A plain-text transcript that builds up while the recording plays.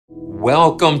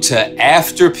Welcome to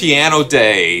After Piano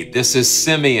Day. This is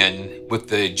Simeon with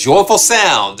the joyful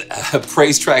sound of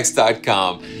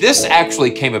PraiseTracks.com. This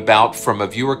actually came about from a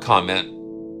viewer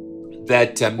comment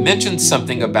that mentioned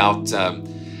something about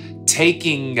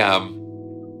taking a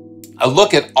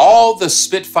look at all the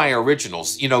Spitfire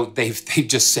originals. You know, they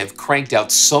just have cranked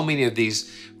out so many of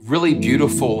these really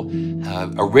beautiful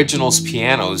originals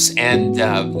pianos, and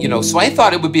you know, so I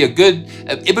thought it would be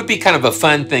kind of a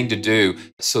fun thing to do.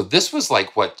 So this was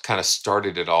like what kind of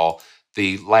started it all,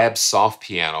 the Lab Soft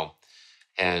piano,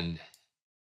 and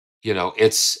you know,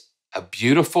 it's a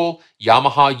beautiful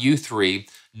Yamaha U3.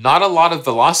 Not a lot of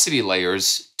velocity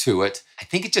layers to it. I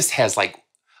think it just has like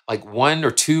 1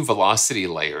 or 2 velocity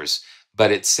layers,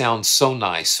 but it sounds so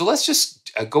nice. So let's just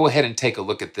go ahead and take a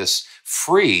look at this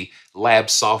free Lab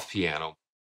Soft piano.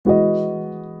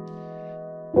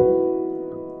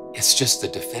 It's just the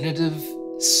definitive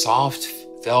soft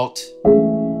felt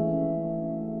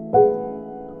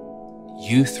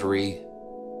U3.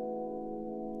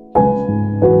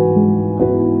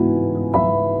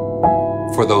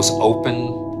 For those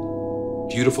open,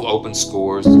 beautiful open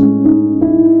scores.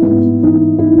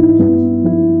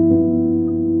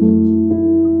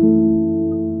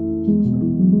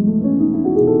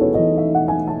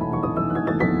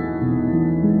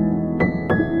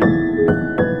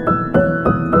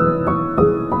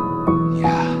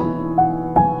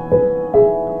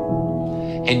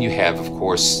 And you have, of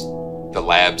course, the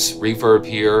Lab's reverb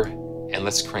here. And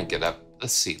let's crank it up.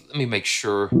 Let's see. Let me make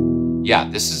sure. Yeah,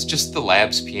 this is just the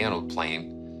Lab's piano playing.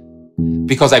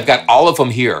 Because I've got all of them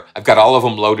here. I've got all of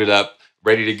them loaded up,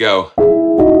 ready to go.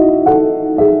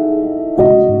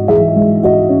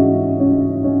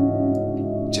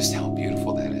 Just how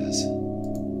beautiful that is.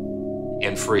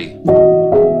 And free.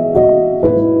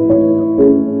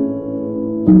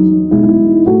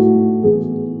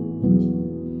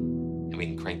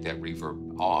 Crank that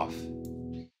reverb off.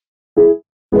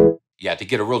 Yeah, to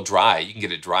get a real dry, you can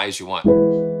get it dry as you want.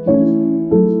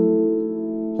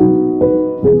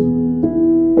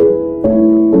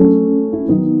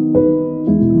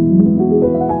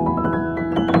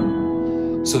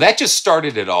 So that just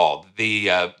started it all,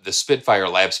 the Spitfire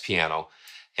Labs piano.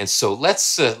 And so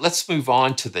let's move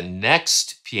on to the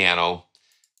next piano,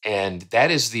 and that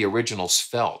is the Originals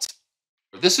Felt.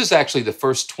 This is actually the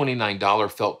first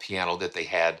 $29 felt piano that they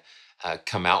had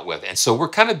come out with. And so we're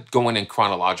kind of going in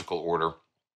chronological order.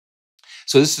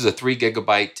 So this is a 3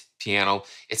 gigabyte piano.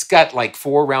 It's got like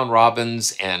 4 round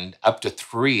robins and up to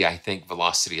 3, I think,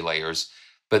 velocity layers.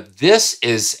 But this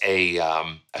is a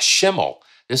Schimmel.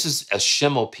 This is a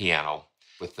Schimmel piano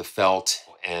with the felt.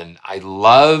 And I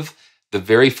love the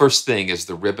very first thing is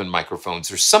the ribbon microphones.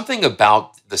 There's something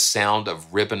about the sound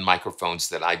of ribbon microphones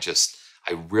that I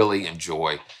really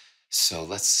enjoy. So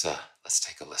let's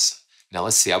take a listen. Now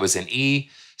let's see, I was in E,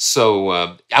 so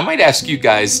I might ask you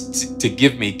guys to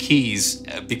give me keys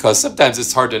because sometimes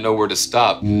it's hard to know where to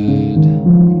stop. Good.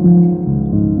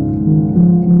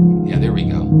 Yeah, there we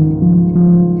go.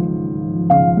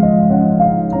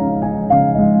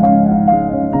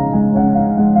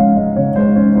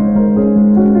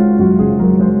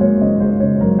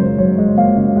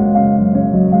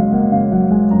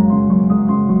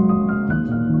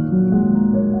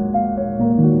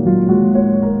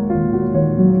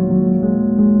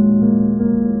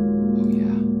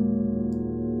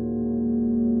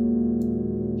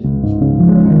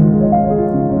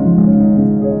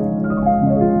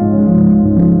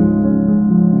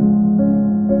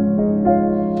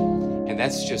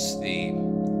 That's just the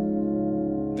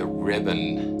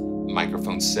ribbon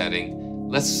microphone setting.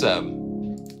 Let's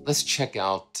check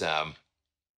out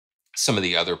some of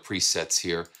the other presets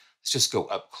here. Let's just go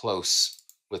up close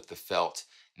with the felt.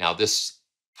 Now this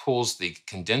pulls the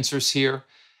condensers here,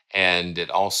 and it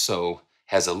also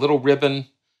has a little ribbon.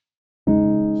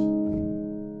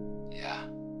 Yeah.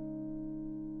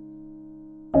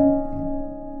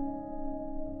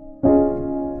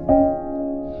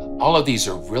 All of these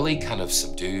are really kind of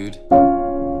subdued.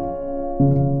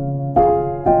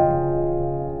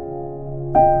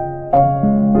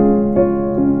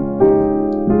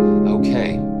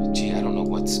 Okay, gee, I don't know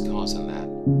what's causing that.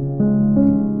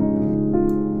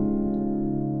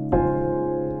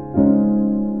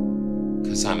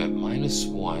 Because I'm at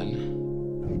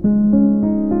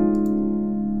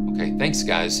 -1. Okay, thanks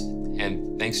guys,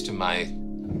 and thanks to my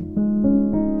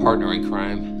partner in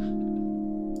crime.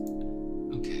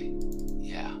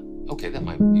 Okay, that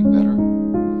might be better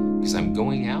because I'm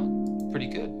going out pretty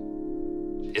good.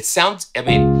 It sounds, I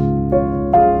mean,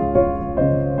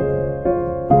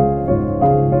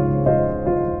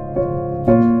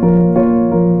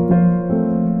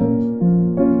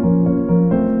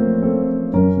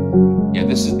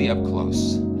 this is the up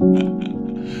close.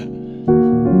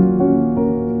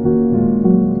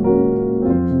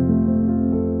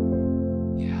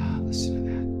 Yeah, listen to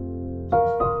that.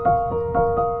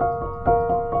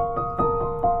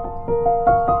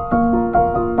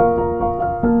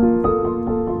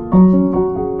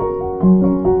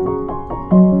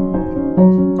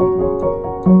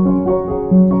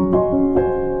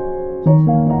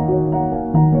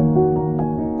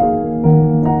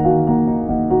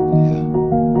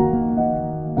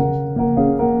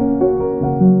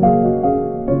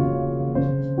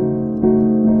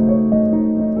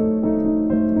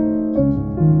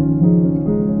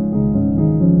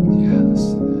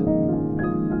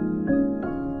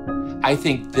 I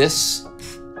think this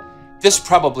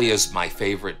probably is my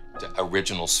favorite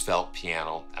originals felt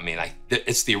piano. I mean,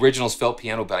 it's the originals felt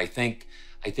piano, but I think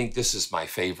this is my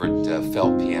favorite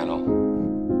felt piano.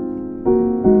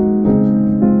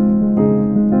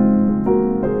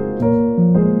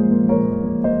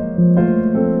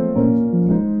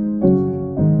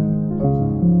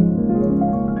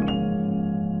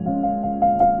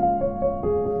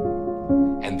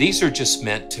 And these are just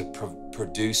meant to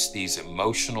produce these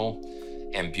emotional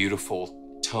and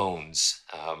beautiful tones.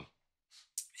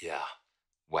 Yeah,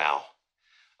 wow.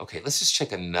 Okay, let's just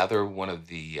check another one of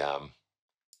the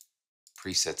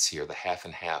presets here, the half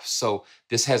and half. So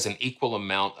this has an equal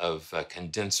amount of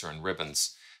condenser and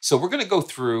ribbons. So we're gonna go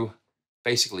through,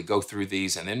 basically go through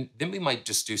these, and then we might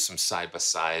just do some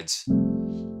side-by-sides.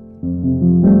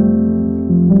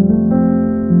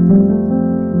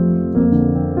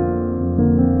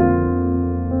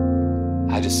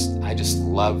 I just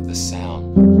love the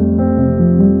sound.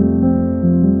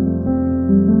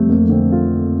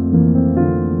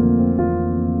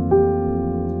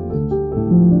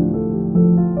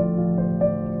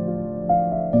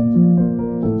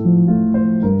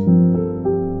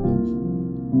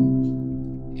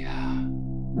 Yeah.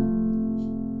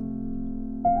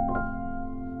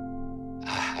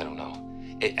 I don't know.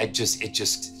 It just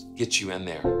gets you in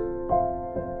there.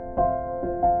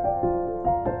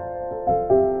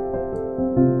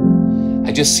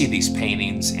 I just see these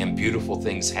paintings and beautiful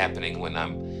things happening when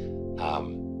I'm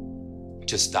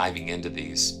just diving into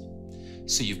these.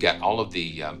 So you've got all of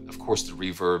the, of course, the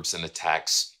reverbs and the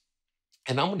tacks.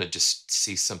 And I'm gonna just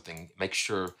see something, make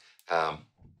sure,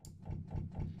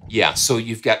 yeah, so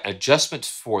you've got adjustments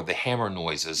for the hammer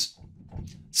noises.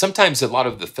 Sometimes a lot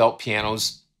of the felt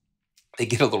pianos, they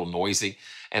get a little noisy.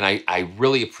 And I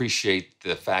really appreciate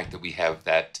the fact that we have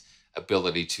that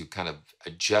ability to kind of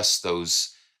adjust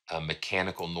those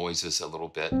mechanical noises a little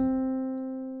bit.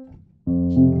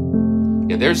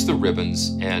 Yeah, there's the ribbons,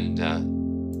 and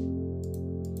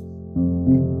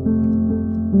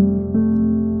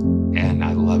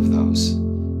I love those.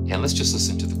 And let's just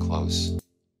listen to the close.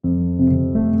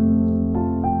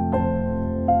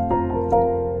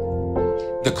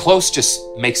 The close just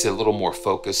makes it a little more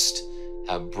focused,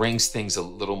 brings things a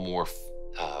little more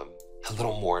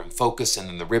in focus, and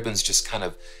then the ribbons just kind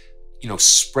of, you know,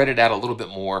 spread it out a little bit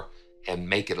more and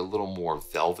make it a little more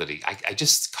velvety. I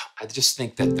just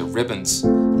think that the ribbons,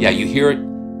 yeah, you hear it.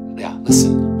 Yeah,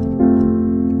 listen.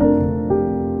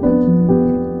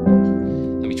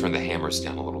 Let me turn the hammers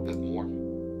down a little bit more.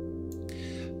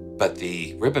 But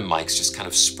the ribbon mics just kind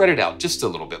of spread it out just a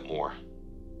little bit more.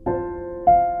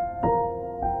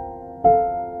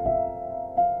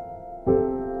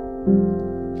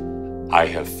 I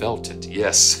have felt it,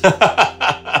 yes.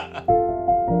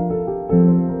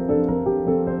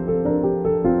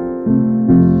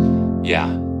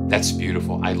 Yeah, that's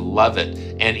beautiful. I love it.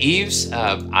 And Yves,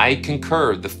 I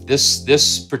concur.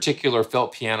 This particular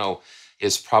felt piano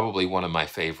is probably one of my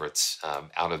favorites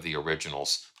out of the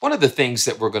originals. One of the things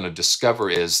that we're going to discover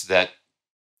is that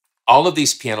all of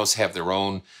these pianos have their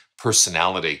own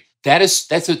personality. That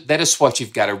is what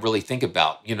you've got to really think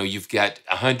about. You know, you've got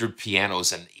 100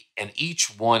 pianos, and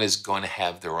each one is going to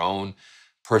have their own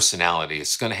personality.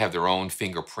 It's going to have their own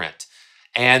fingerprint,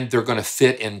 and they're going to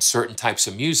fit in certain types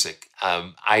of music.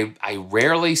 I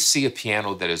rarely see a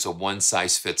piano that is a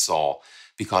one-size-fits-all,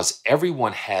 because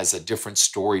everyone has a different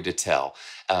story to tell.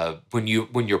 When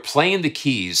you're playing the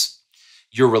keys,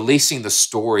 you're releasing the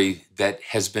story that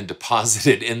has been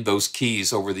deposited in those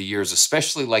keys over the years,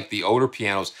 especially like the older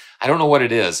pianos. I don't know what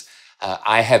it is.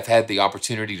 I have had the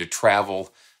opportunity to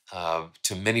travel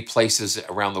to many places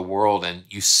around the world, and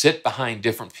you sit behind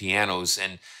different pianos,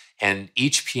 and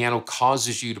each piano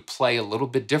causes you to play a little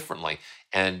bit differently.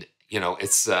 And you know,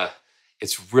 it's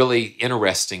really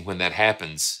interesting when that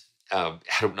happens. I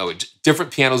don't know,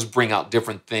 different pianos bring out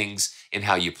different things in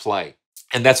how you play.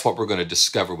 And that's what we're going to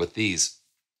discover with these.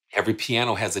 Every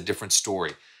piano has a different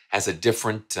story. has a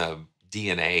different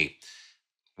DNA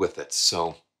with it.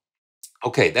 So,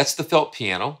 okay, that's the felt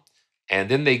piano. And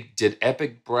then they did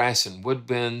epic brass and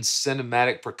woodwinds,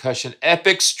 cinematic percussion,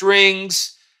 epic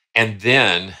strings. And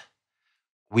then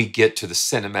we get to the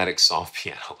cinematic soft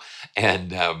piano.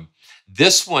 And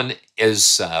this one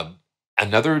is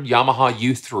another Yamaha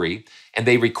U3. And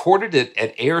they recorded it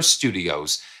at Air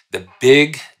Studios, the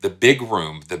big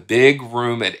room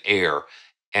at Air.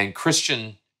 And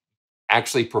Christian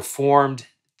actually performed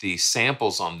the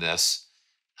samples on this.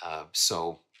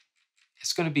 So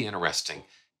it's going to be interesting.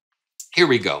 Here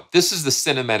we go. This is the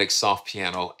cinematic soft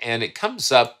piano, and it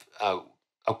comes up.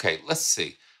 Okay, let's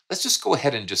see. Let's just go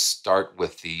ahead and just start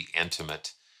with the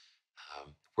intimate,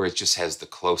 where it just has the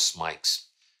close mics,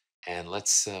 and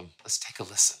let's take a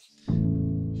listen.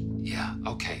 Yeah.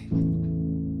 Okay.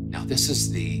 Now this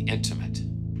is the intimate.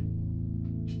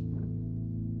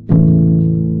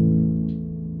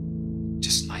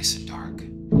 Just nice and dark.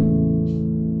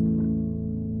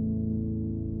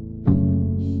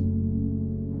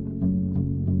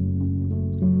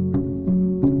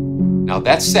 Now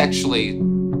that's actually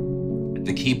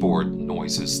the keyboard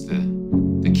noises,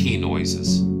 the key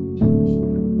noises.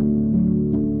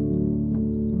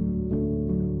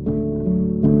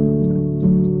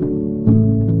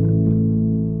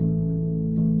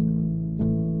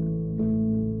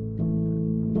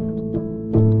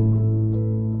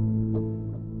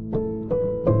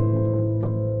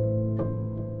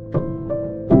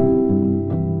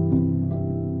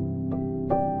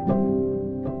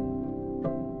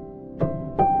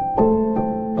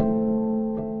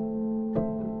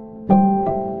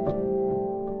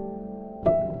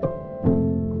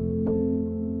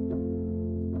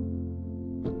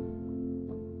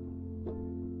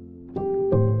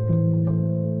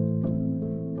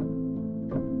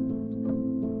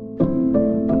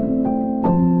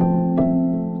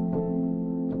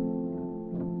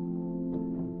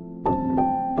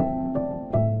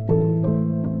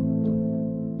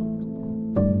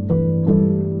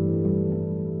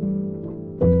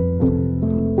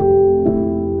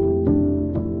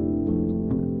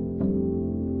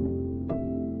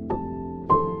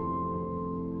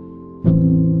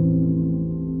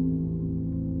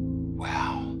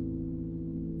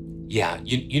 Yeah,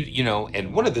 you know,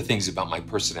 and one of the things about my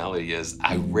personality is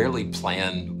I rarely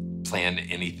plan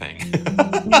anything.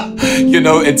 You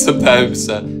know, and sometimes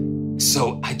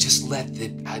so I just let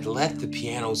the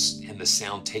pianos and the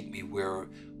sound take me where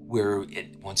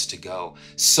it wants to go.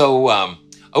 So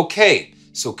okay,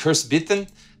 so Kurs bitten,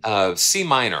 C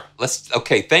minor.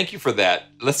 Okay, thank you for that.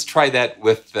 Let's try that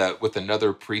with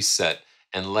another preset,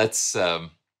 and let's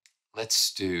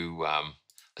do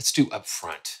up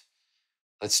front.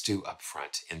 Let's do up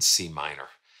front in C minor.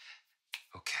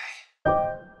 Okay.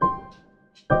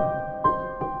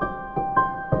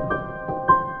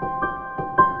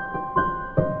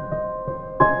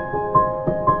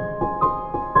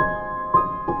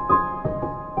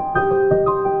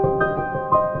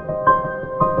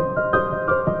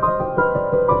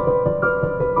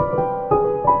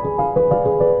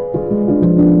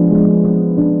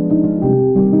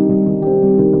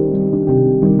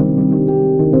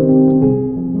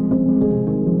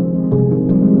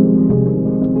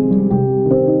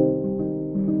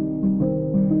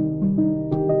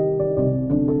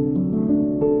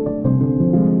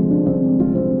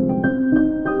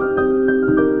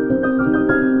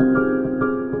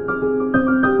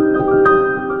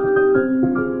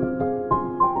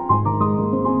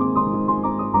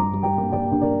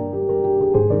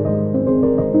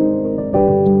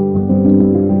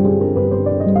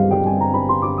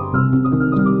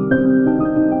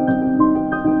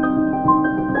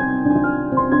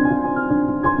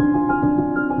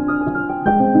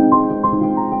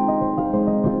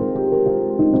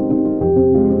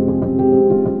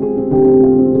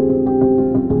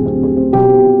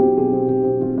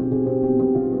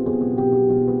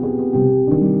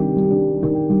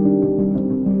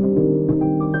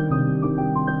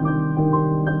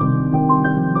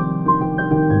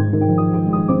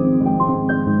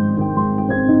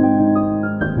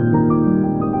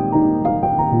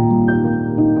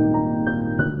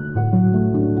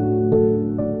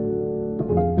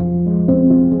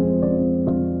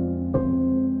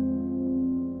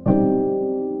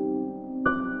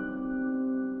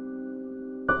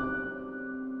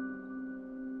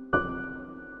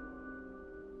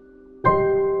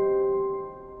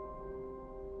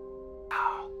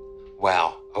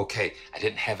 Wow. Okay. I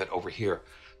didn't have it over here,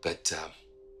 but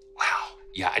wow.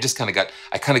 Yeah. I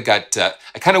kind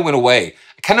of went away.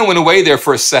 I kind of went away there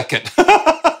for a second.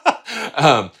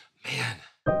 Man.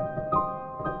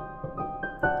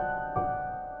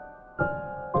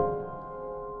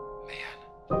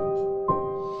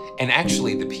 And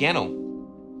actually, the piano,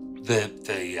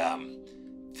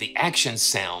 the action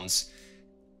sounds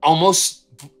almost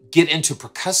get into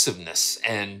percussiveness,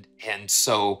 and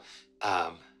so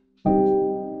wow.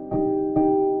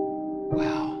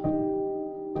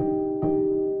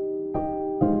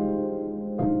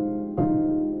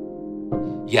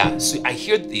 Yeah, so I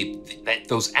hear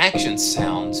those action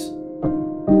sounds.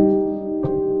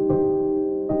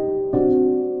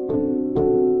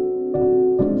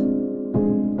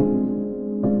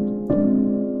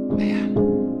 Man.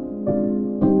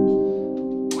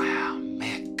 Wow,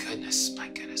 man, goodness, my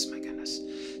goodness, my goodness.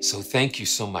 So thank you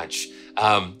so much.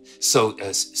 Svenug,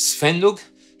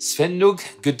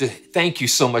 thank you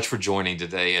so much for joining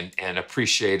today, and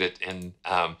appreciate it. And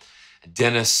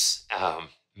Dennis,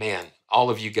 man, all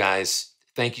of you guys,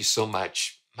 thank you so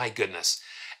much. My goodness.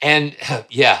 And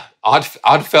yeah,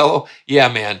 Oddfellow, yeah,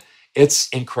 man, it's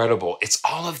incredible. It's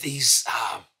all of these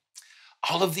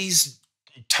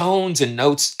tones and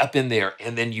notes up in there,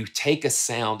 and then you take a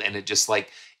sound, and it just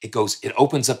like it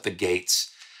opens up the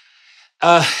gates.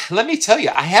 Let me tell you,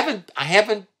 when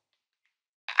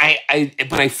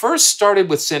I first started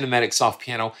with cinematic soft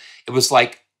piano, it was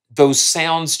like those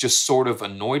sounds just sort of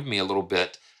annoyed me a little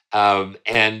bit. And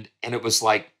it was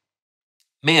like,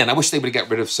 man, I wish they would have got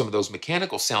rid of some of those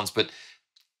mechanical sounds. But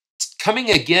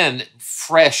coming again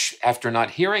fresh after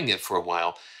not hearing it for a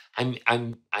while,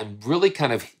 I'm really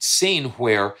kind of seeing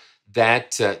where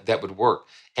that would work.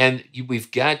 And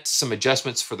we've got some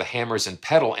adjustments for the hammers and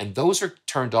pedal, and those are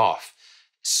turned off.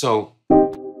 So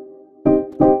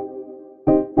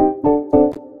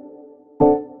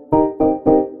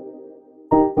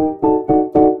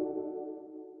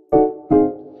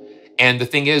and the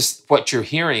thing is, what you're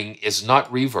hearing is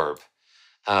not reverb.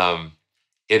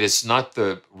 It is not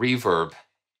the reverb.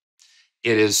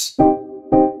 It's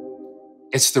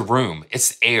the room.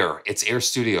 It's air. It's Air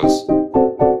Studios.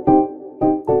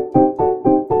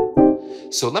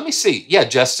 So let me see. Yeah,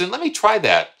 Justin, let me try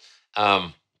that.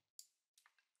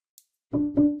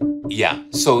 Yeah.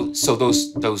 So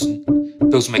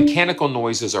those mechanical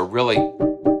noises are really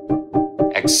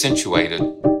accentuated.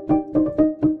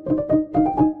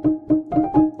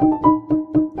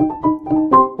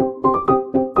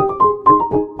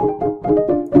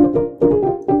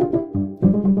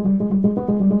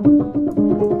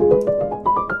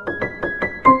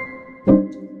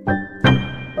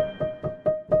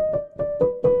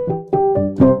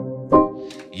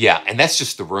 Yeah, and that's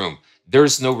just the room.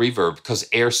 There's no reverb because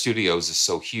Air Studios is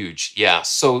so huge. Yeah,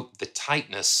 so the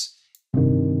tightness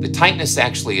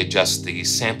actually adjusts the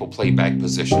sample playback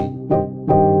position.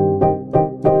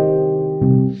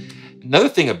 Another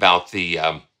thing about the,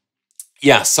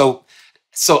 yeah, so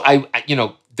I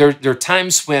there are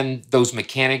times when those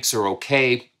mechanics are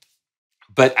okay,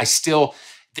 but I still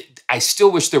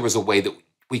wish there was a way that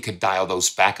we could dial those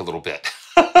back a little bit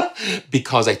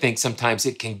because I think sometimes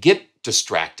it can get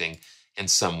distracting in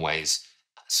some ways.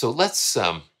 So let's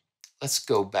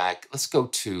go back. Let's go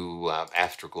to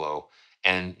Afterglow,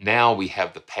 and now we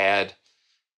have the pad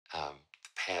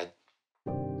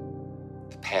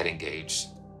engaged.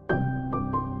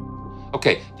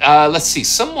 Okay, let's see.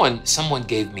 Someone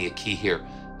gave me a key here.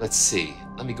 Let's see.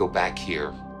 Let me go back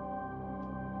here.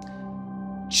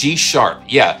 G sharp.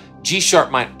 Yeah, G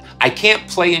sharp. I can't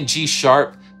play in G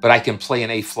sharp, but I can play in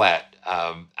A flat.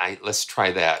 Let's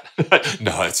try that.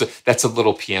 No, that's a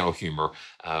little piano humor.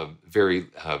 Very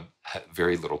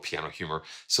little piano humor.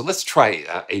 So let's try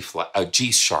A flat,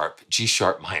 G sharp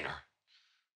minor.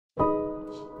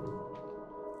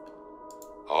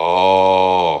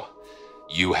 Oh,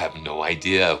 you have no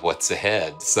idea what's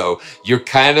ahead. So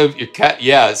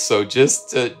yeah. So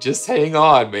just hang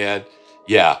on, man.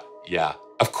 Yeah.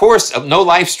 Of course, no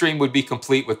live stream would be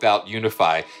complete without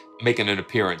Unify making an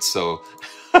appearance. So.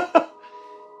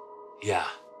 Yeah,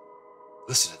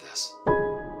 listen to this.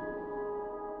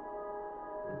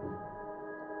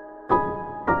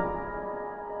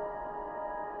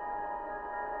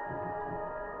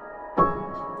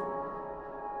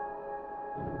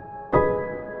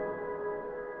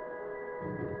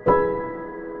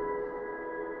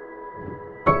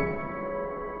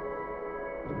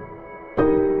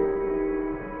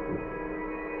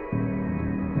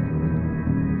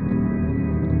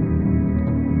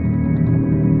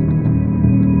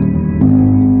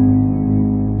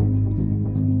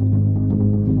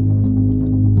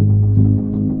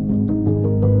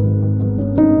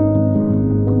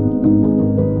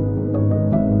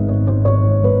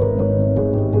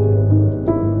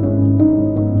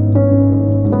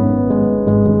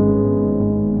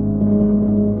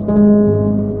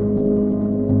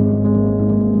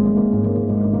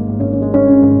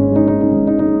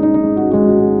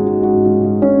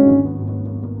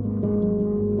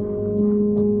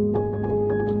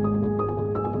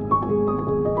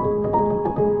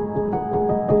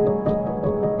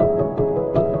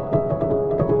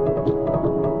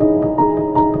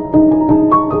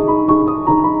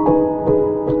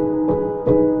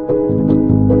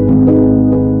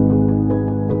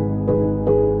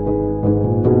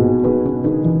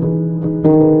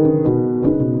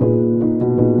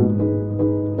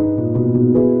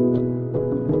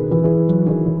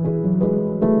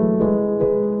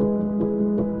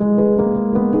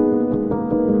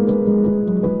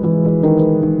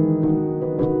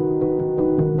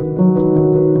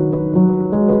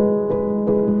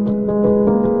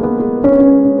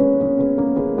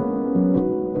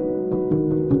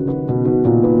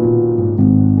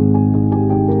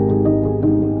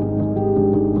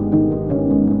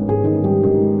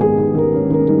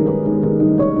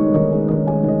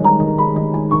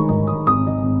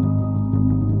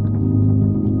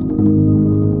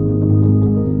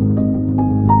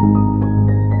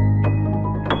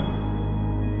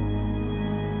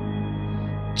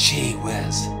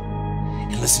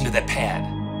 listen to that pad.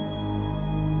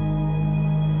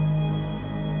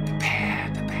 The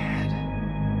pad, the pad.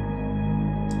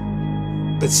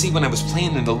 But see, when I was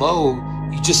playing in the low,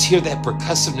 you just hear that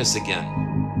percussiveness again.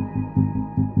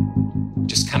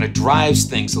 Just kind of drives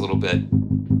things a little bit.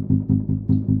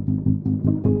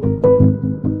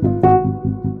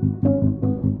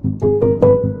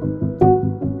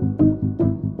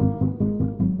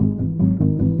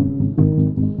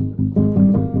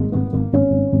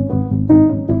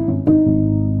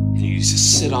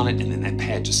 On it, and then that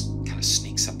pad just kind of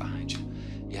sneaks up behind you.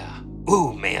 Yeah.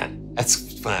 Ooh, man,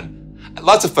 that's fun.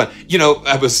 Lots of fun. You know,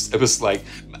 I was like,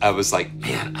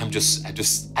 man, I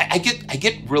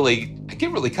get really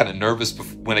kind of nervous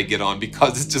when I get on,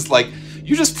 because it's just like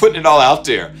you're just putting it all out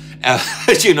there.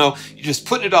 You know, you're just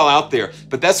putting it all out there.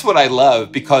 But that's what I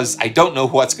love, because I don't know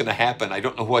what's going to happen. I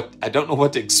don't know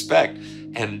what to expect,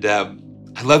 and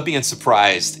I love being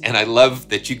surprised, and I love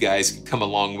that you guys come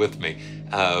along with me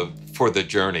for the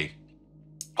journey.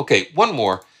 Okay, one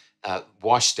more,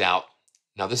 washed out.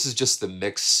 Now this is just the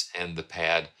mix and the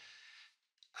pad.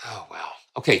 Oh wow.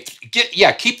 Okay,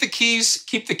 keep the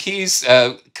keys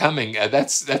coming.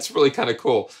 That's really kind of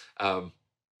cool.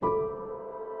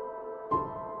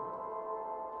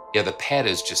 Yeah, the pad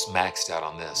is just maxed out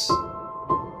on this.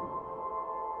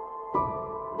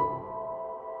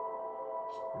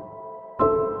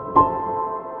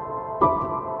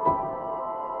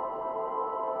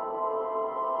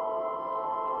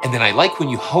 And then I like when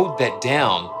you hold that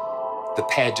down, the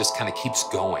pad just kind of keeps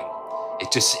going.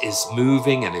 It just is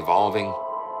moving and evolving.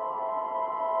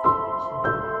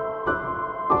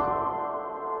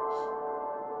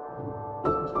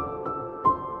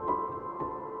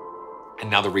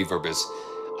 And now the reverb is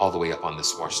all the way up on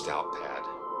this washed out pad.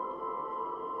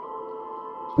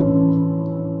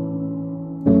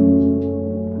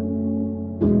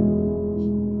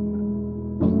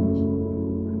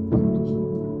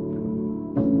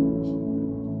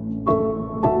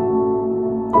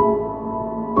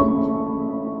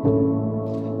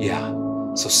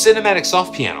 So cinematic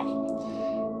soft piano.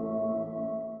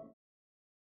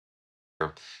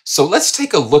 So let's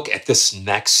take a look at this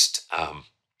next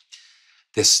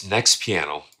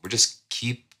piano.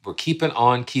 We're keeping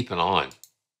on.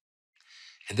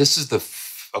 And this is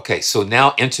okay, so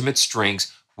now intimate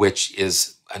strings, which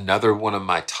is another one of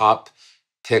my top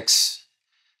picks,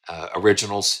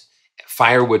 originals,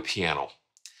 Firewood Piano.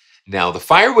 Now the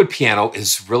Firewood Piano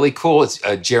is really cool. It's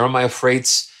Jeremiah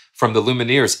Freight's from the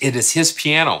Lumineers. It is his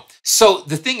piano. So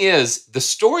the thing is, the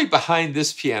story behind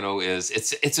this piano is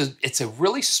it's a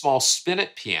really small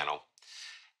spinet piano,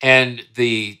 and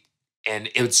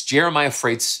it's Jeremiah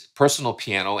Freight's personal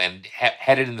piano, and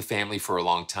had it in the family for a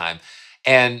long time.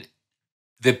 And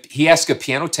he asked a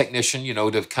piano technician, you know,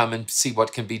 to come and see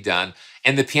what can be done.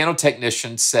 And the piano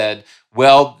technician said,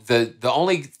 well, the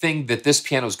only thing that this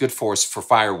piano is good for is for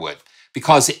firewood,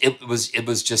 because it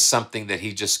was just something that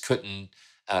he just couldn't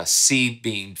see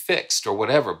being fixed or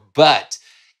whatever. But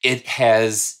it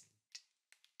has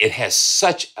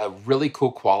such a really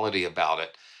cool quality about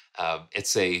it.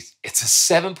 It's a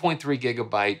 7.3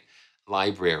 gigabyte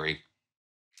library,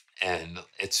 and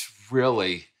it's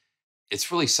really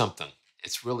something.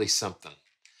 It's really something.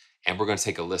 And we're going to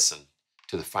take a listen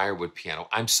to the Firewood Piano.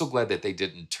 I'm so glad that they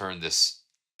didn't turn this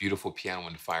beautiful piano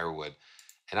into firewood.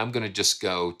 And I'm going to just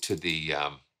go to the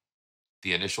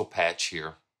initial patch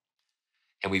here.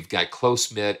 And we've got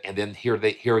close, mid, and then here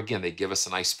again, they give us a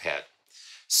nice pad.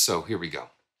 So here we go.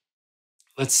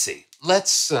 Let's see.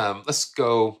 Let's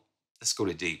go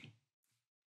to D.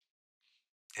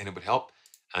 And it would help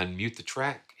unmute the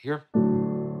track here.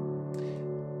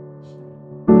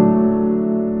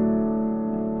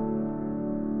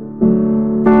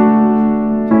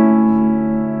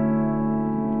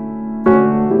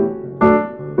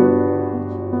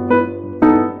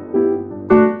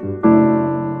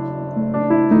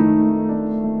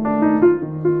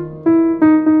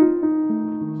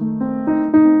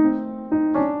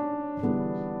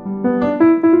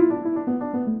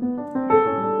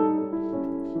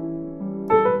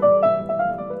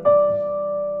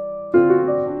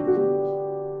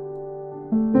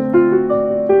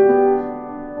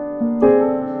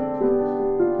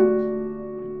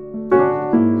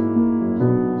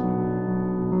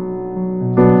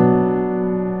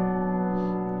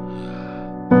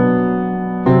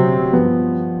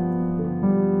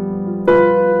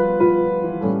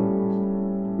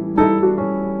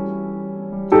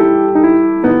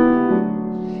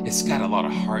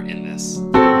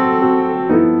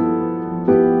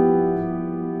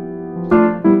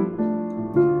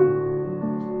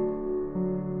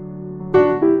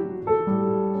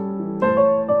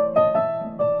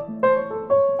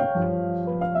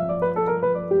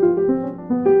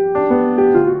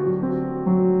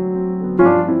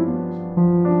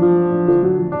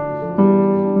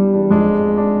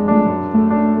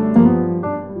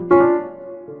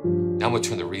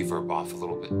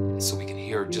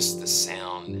 hear just the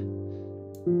sound.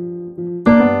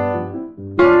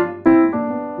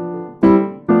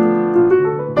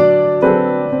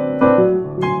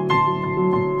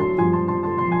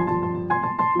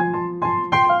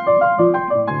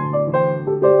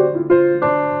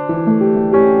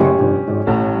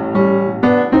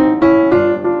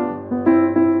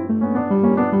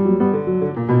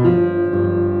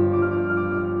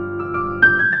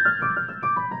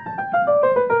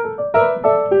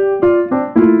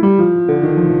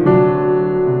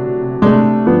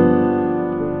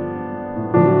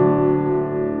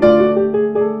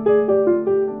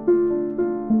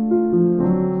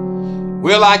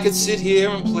 Well, I could sit here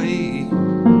and play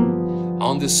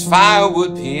on this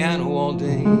firewood piano all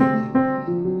day.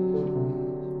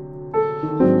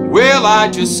 Well, I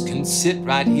just can sit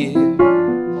right here,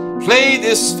 play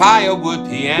this firewood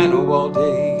piano all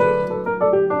day.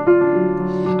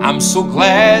 I'm so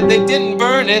glad they didn't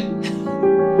burn it.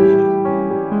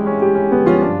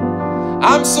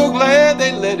 I'm so glad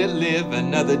they let it live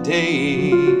another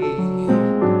day.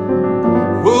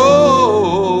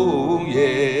 Whoa,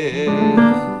 yeah.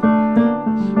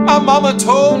 My mama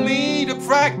told me to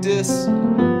practice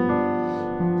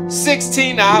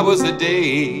 16 hours a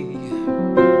day.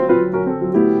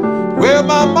 Well,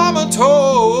 my mama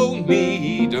told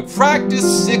me to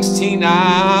practice 16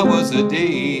 hours a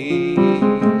day.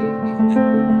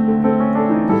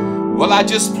 Well, I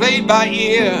just played by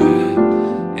ear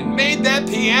and made that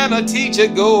piano teacher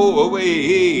go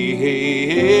away.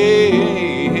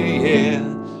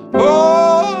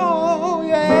 Oh,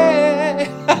 yeah.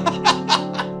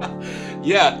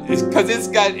 Yeah, because it's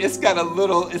just got a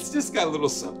little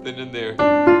something in there.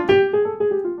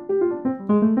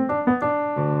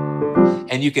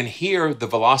 And you can hear the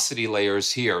velocity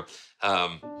layers here.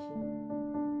 And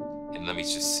let me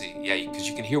just see. Yeah, because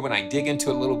you can hear when I dig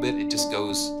into it a little bit, it just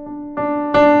goes.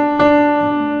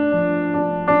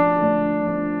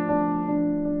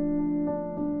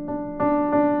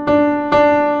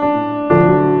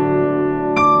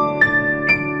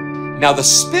 Now the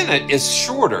spinet is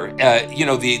shorter. You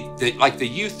know, like the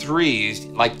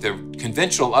U3s, like the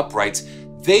conventional uprights,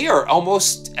 they are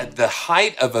almost at the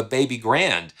height of a baby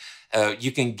grand.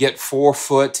 You can get 4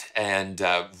 foot, and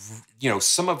you know,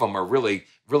 some of them are really,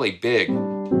 really big.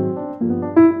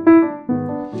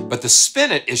 But the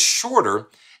spinet is shorter,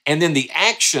 and then the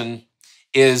action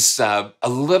is a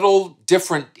little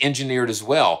different engineered as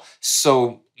well.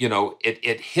 So, you know,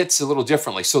 it hits a little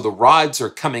differently. So the rods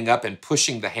are coming up and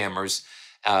pushing the hammers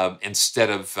instead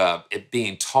of it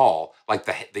being tall, like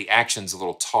the action's a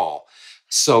little tall.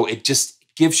 So it just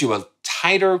gives you a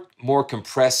tighter, more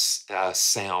compressed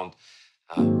sound.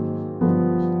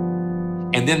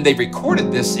 And then they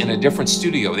recorded this in a different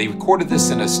studio. They recorded this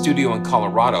in a studio in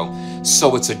Colorado.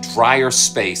 So it's a drier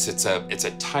space. It's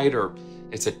a tighter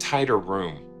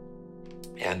room.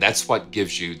 And that's what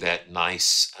gives you that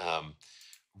nice,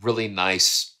 really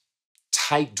nice,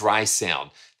 tight, dry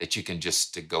sound that you can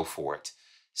just go for it.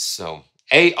 So,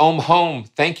 hey, home,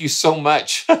 thank you so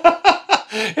much.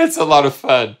 It's a lot of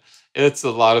fun. It's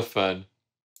a lot of fun.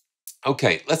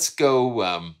 Okay, let's go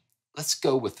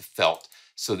with the felt.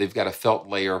 So they've got a felt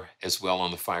layer as well on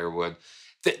the firewood.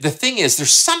 The thing is,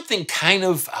 there's something kind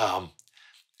of,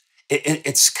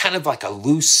 it's kind of like a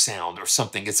loose sound or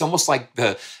something. It's almost like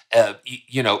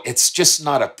you know, it's just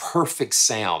not a perfect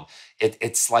sound.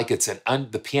 It's like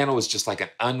the piano is just like an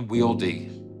unwieldy,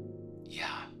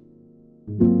 yeah.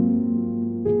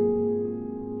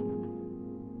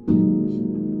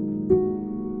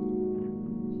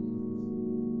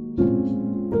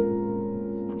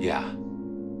 Yeah.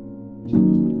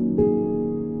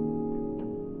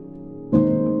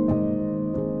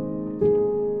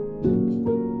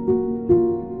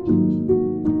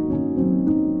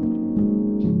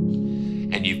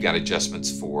 And you've got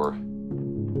adjustments for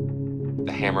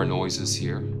the hammer noises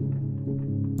here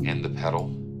and the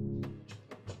pedal.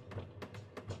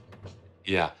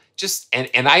 Yeah,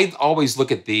 and I always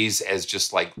look at these as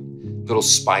just like little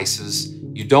spices.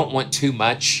 You don't want too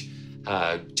much,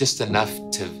 just enough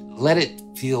to let it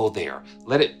feel there.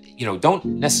 Let it, you know, don't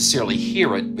necessarily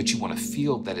hear it, but you want to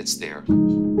feel that it's there.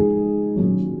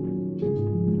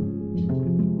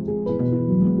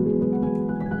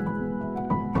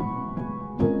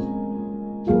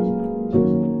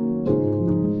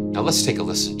 Now let's take a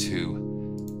listen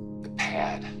to the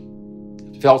pad,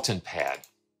 felt and pad.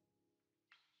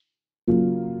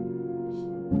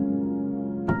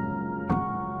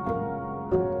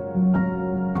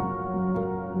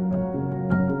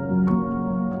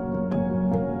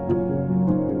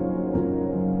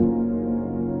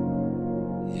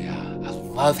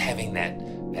 Love having that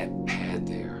pad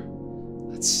there.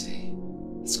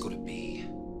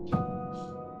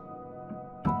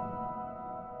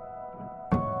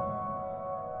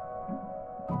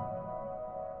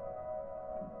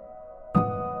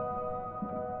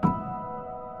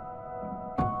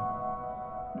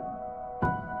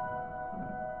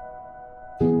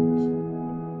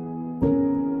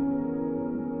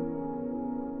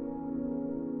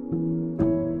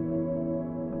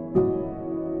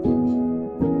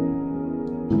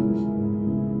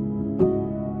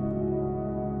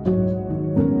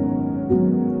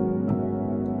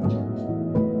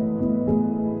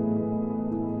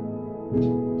 Nice.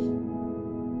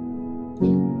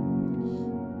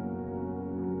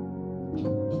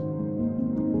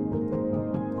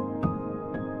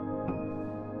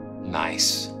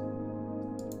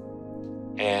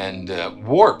 And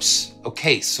warps.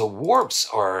 Okay, so warps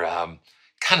are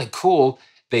kind of cool.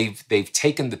 They've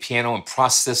taken the piano and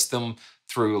processed them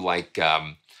through like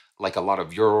a lot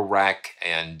of Eurorack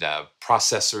and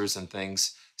processors and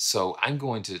things. So I'm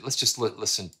going to, let's just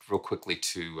listen real quickly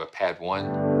to pad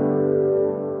 1.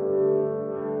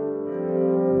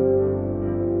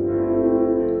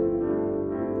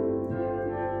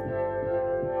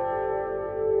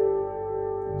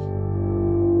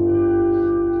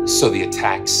 So the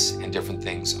attacks and different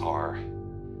things are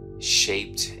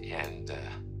shaped, and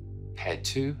pad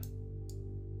 2.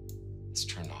 Let's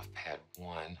turn off pad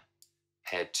 1.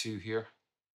 Pad 2 here.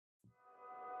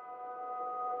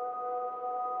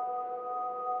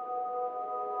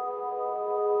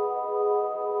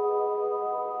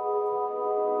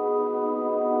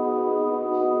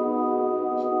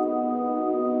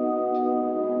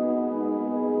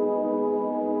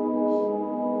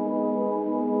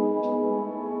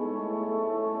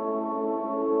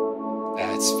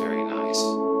 That's very nice.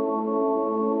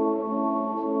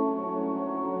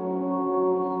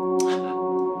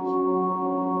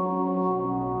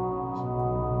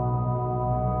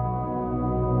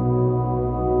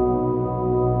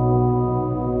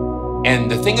 And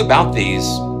the thing about these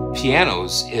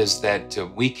pianos is that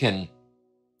we can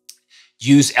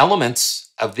use elements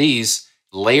of these,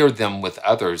 layer them with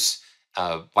others,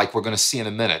 like we're going to see in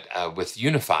a minute with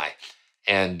Unify.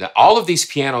 And all of these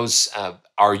pianos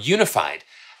are unified.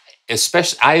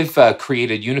 Especially, I've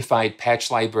created unified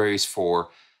patch libraries for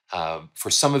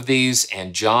some of these,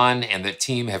 and John and the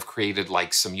team have created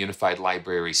like some unified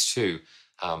libraries too.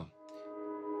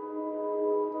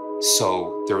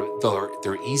 So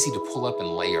they're easy to pull up and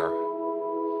layer.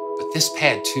 But this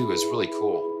pad 2 is really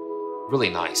cool, really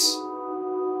nice.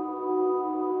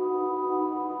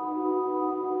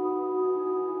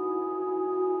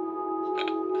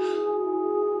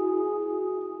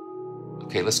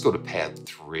 Okay, let's go to pad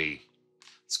 3.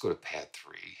 Let's go to pad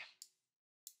 3.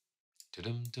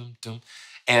 Dum-dum-dum.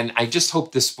 And I just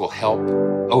hope this will help.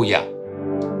 Oh, yeah.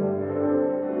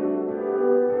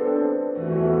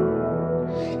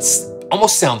 It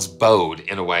almost sounds bowed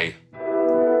in a way.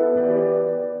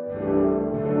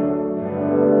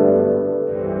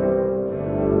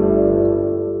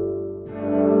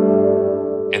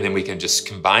 And then we can just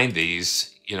combine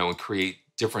these, you know, and create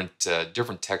different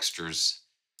textures.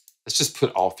 Let's just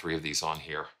put all 3 of these on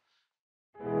here.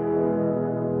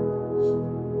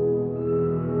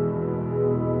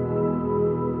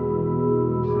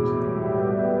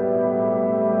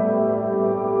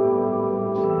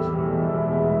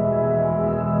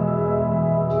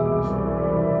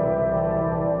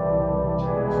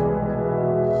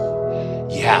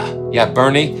 Yeah,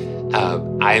 Bernie,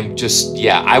 I'm just,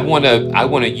 I want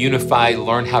to unify,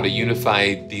 learn how to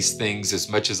unify these things as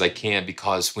much as I can,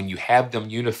 because when you have them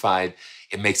unified,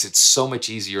 it makes it so much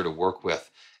easier to work with.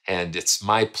 And it's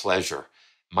my pleasure,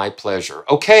 my pleasure.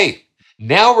 Okay,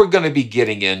 now we're going to be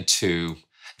getting into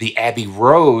the Abbey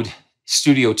Road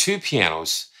Studio 2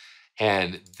 pianos.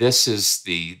 And this is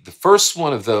the first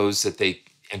one of those that they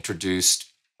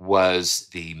introduced was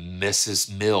the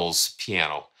Mrs. Mills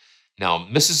piano. Now,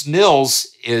 Mrs. Mills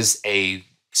is a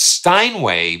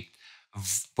Steinway,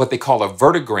 what they call a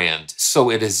vertigrand.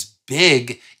 So it is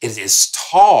big, it is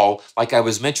tall, like I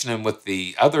was mentioning with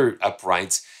the other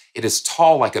uprights, it is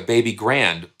tall like a baby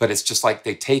grand, but it's just like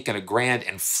they've taken a grand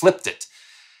and flipped it.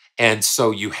 And so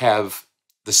you have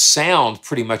the sound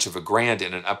pretty much of a grand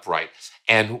in an upright.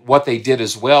 And what they did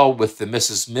as well with the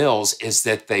Mrs. Mills is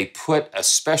that they put a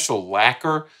special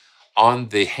lacquer on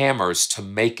the hammers to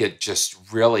make it just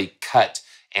really cut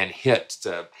and hit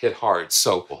hard.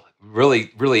 So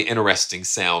really, really interesting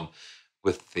sound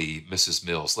with the Mrs.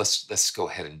 Mills. Let's go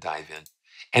ahead and dive in.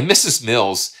 And Mrs.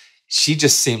 Mills, she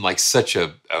just seemed like such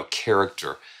a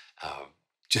character,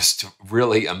 just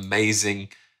really amazing,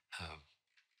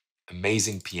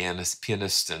 amazing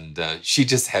pianist, and she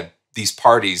just had these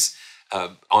parties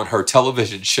on her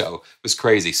television show. It was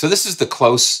crazy. So this is the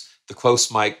close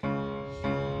mic.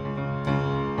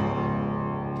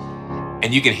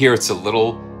 And you can hear it's a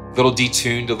little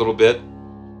detuned a little bit.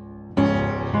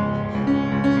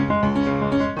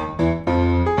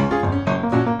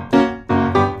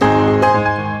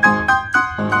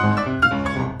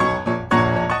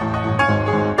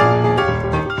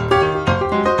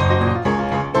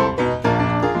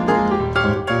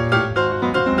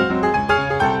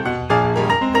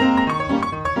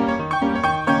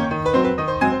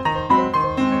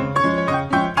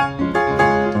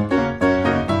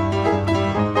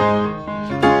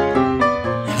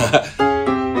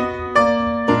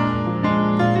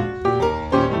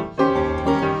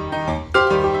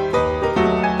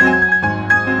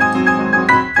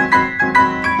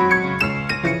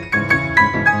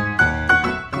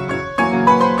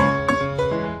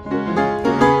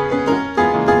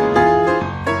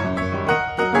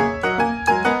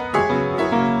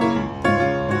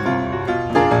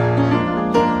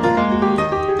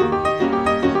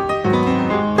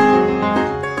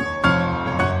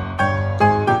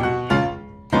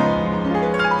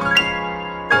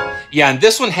 Yeah, and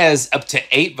this one has up to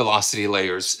 8 velocity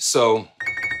layers. So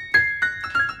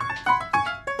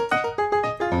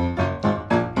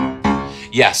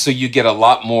yeah, so you get a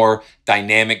lot more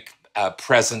dynamic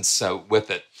presence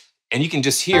with it. And you can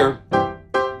just hear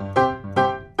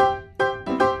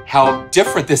how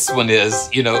different this one is.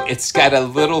 You know, it's got a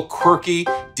little quirky,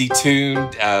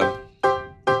 detuned,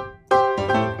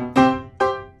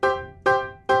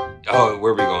 oh,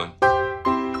 where are we going?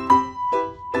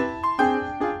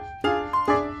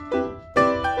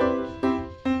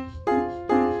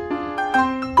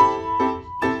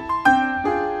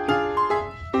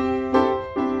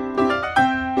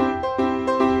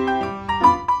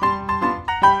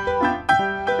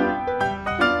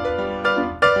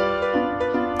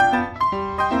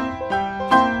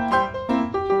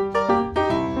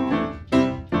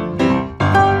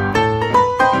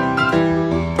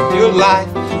 Your life,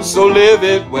 so live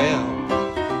it well.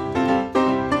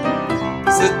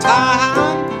 It's the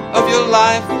time of your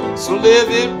life, so live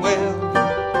it well.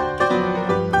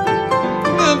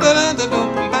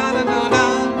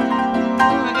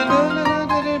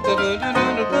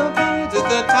 It's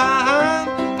the time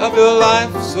of your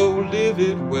life, so live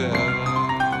it well.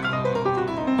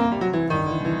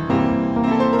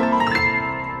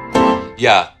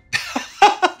 Yeah,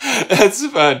 that's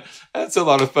fun. That's a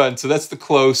lot of fun. So that's the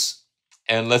close,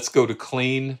 and let's go to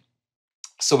clean.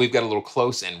 So we've got a little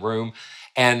close and room.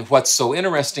 And what's so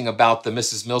interesting about the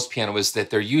Mrs. Mills piano is that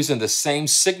they're using the same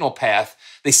signal path.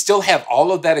 They still have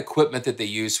all of that equipment that they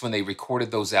used when they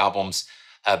recorded those albums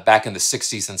back in the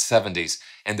 60s and 70s.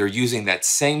 And they're using that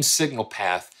same signal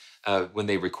path when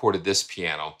they recorded this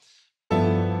piano.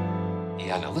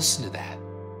 Yeah, now listen to that.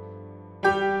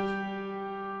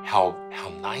 How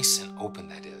nice and open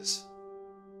that is.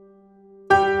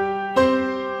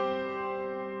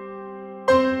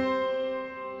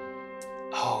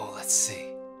 Oh, let's see.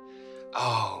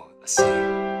 Oh, let's see.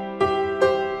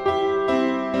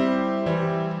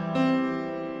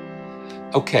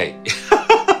 Okay.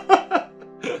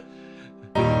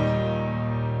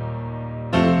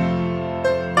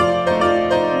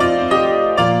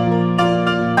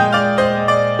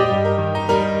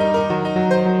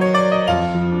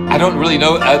 I don't really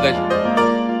know that.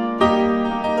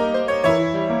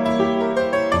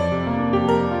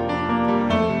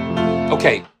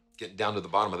 Okay, getting down to the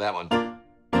bottom of that one.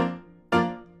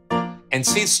 And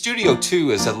see, Studio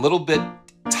 2 is a little bit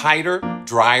tighter,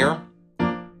 drier,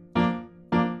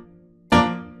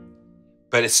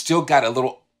 but it's still got a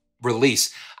little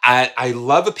release. I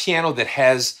love a piano that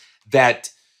has that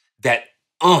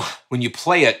when you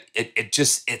play it, it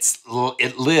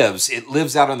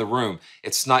lives out in the room.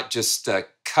 It's not just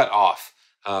cut off.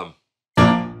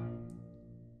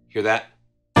 Hear that?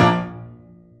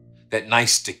 That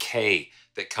nice decay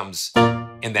that comes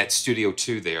in that Studio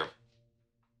 2 there.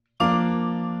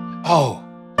 Oh.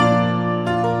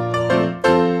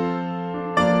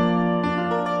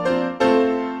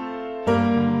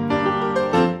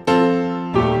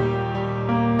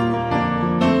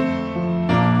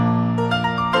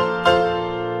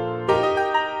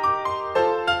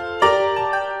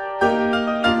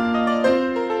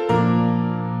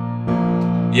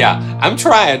 Yeah, I'm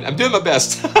trying. I'm doing my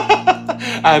best.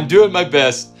 I'm doing my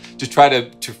best to try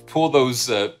to pull those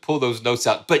notes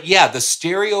out. But yeah, the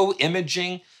stereo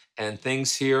imaging and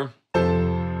things here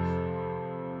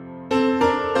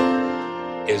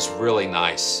is really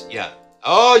nice. Yeah.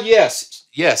 Oh yes,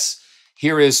 yes.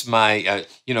 Here is my.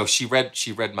 You know, she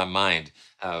read my mind,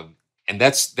 and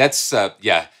that's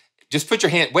yeah. Just put your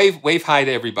hand. Wave hi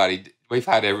to everybody. Wave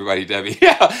hi to everybody, Debbie.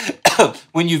 Yeah.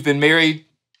 When you've been married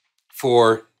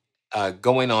for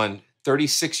going on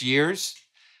 36 years.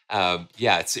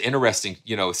 Yeah, it's interesting.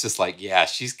 You know, it's just like, yeah,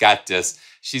 she's got this.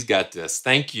 She's got this.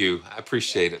 Thank you. I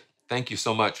appreciate it. Thank you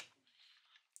so much.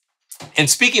 And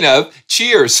speaking of,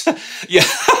 cheers. Yeah,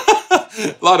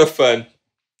 a lot of fun.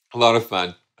 A lot of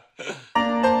fun.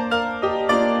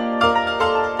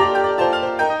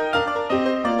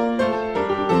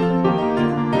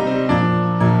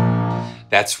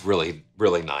 That's really,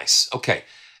 really nice. Okay,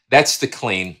 that's the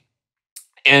clean.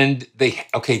 And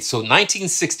okay, so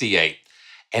 1968,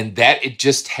 and that it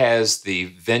just has the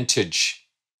vintage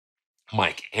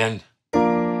mic, and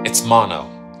it's mono.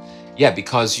 Yeah,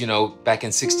 because you know, back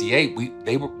in '68, we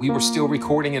were still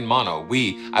recording in mono.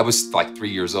 I was like 3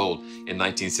 years old in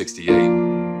 1968.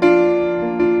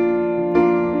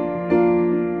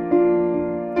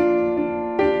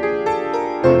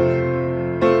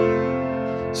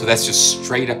 So that's just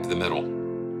straight up the middle.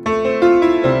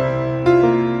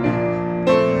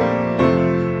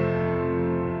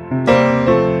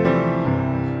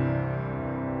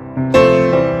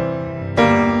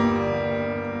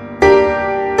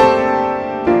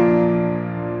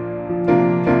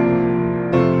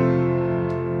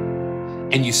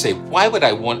 say, why would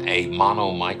I want a mono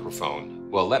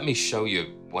microphone? Well, let me show you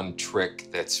one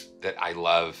trick that I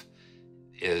love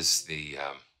is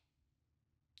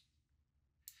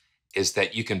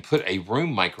that you can put a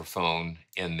room microphone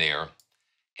in there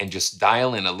and just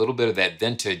dial in a little bit of that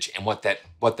vintage. And what that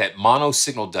mono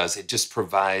signal does, it just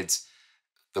provides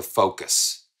the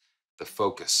focus. The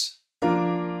focus.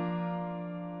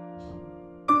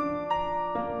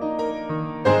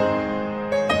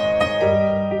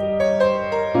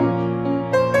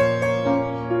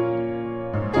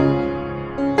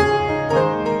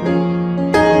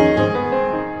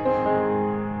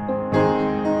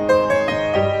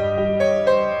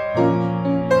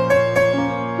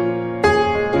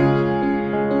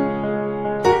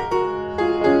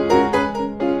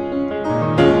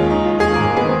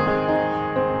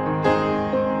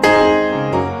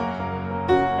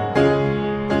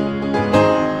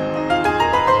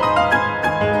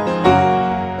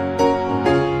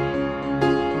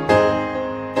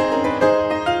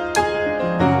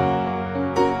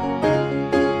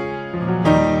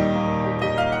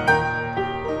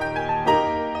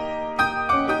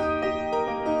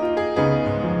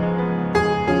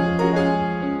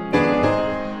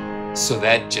 So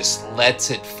that just lets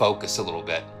it focus a little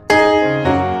bit.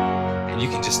 And you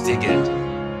can just dig it.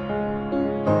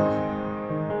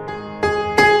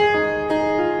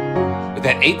 With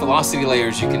that 8 velocity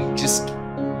layers, you can just...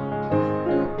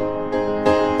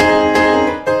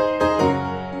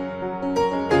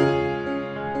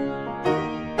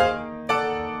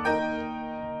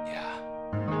 Yeah.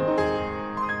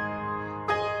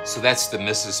 So that's the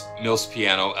Mrs. Mills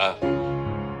piano.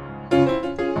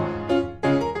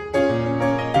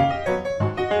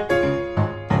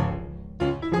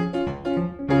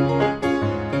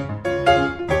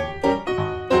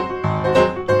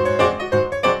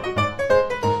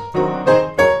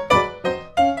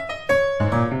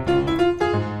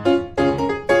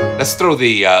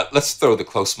 Let's throw the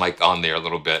close mic on there a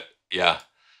little bit. Yeah.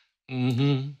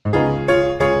 Mm-hmm.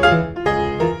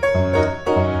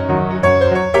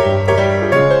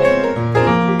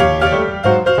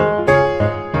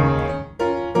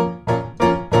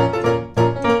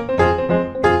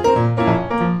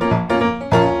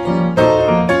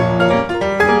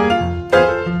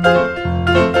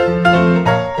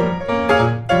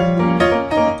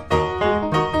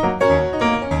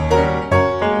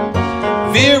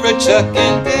 Vera, Chuck,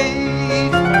 and Dave.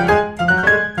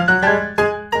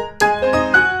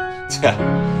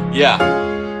 Yeah.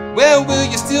 Well, will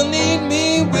you still need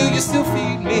me? Will you still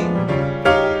feed me?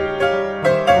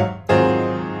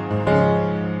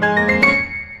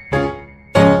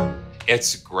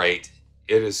 It's great.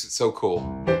 It is so cool.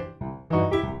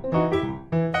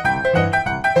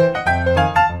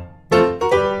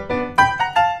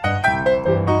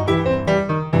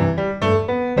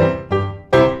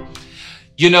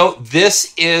 You know,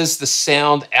 this is the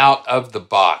sound out of the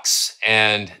box,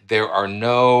 and there are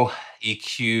no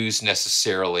EQs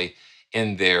necessarily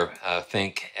in there,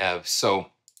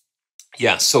 so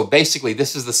yeah, so basically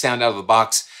this is the sound out of the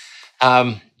box.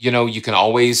 You know, you can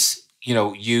always,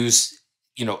 use,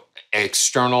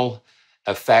 external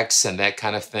effects and that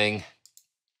kind of thing.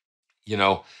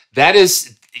 That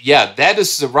is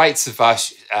the right,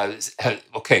 Savash.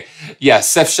 Okay, yeah,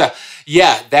 Sefsha.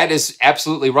 Yeah, that is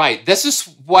absolutely right. This is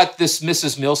what this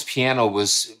Mrs. Mills piano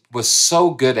was so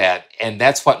good at, and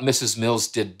that's what Mrs. Mills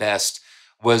did best,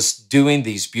 was doing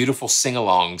these beautiful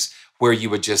sing-alongs where you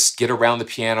would just get around the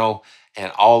piano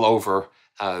and all over.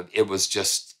 It was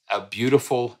just a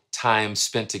beautiful time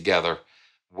spent together.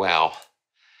 Wow.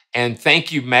 And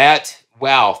thank you, Matt.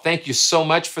 Wow, thank you so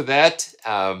much for that.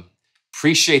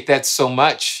 Appreciate that so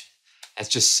much. That's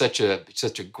just such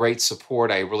a great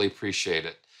support. I really appreciate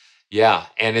it. Yeah,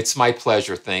 and it's my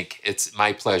pleasure. It's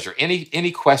my pleasure.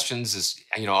 Any questions is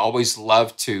always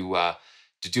love to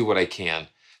do what I can.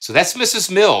 So that's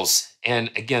Mrs. Mills, and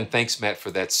again, thanks Matt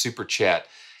for that super chat.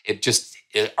 It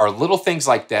are little things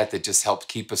like that that just help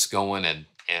keep us going,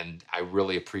 and I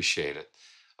really appreciate it.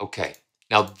 Okay,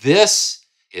 now this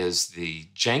is the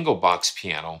Jangle Box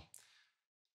Piano,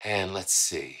 and let's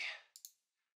see.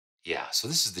 Yeah, so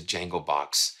this is the Jangle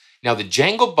Box. Now the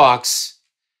Jangle Box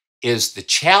is the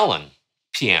Challen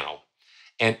piano,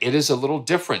 and it is a little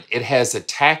different. It has a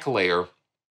tack layer,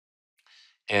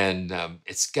 and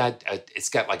it's got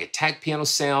like a tack piano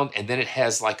sound, and then it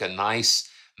has like a nice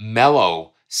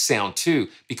mellow sound too,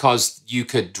 because you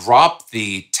could drop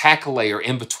the tack layer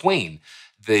in between.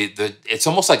 It's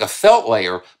almost like a felt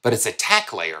layer, but it's a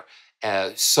tack layer,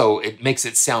 so it makes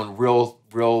it sound real.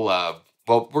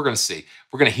 Well, we're gonna see.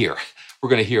 We're gonna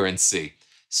hear and see.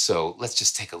 So let's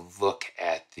just take a look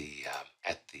at the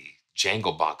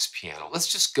Jangle Box Piano.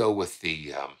 Let's just go with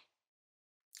the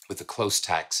close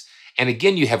Tacks. And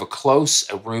again, you have a close,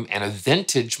 a room, and a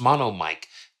vintage mono mic,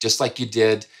 just like you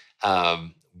did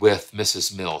with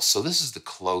Mrs. Mills. So this is the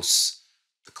close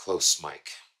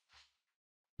mic.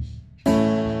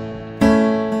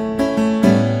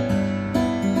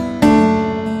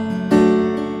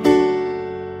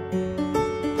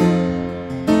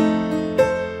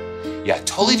 Yeah,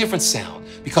 totally different sound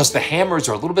because the hammers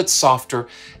are a little bit softer,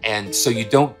 and so you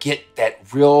don't get that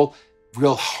real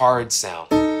hard sound.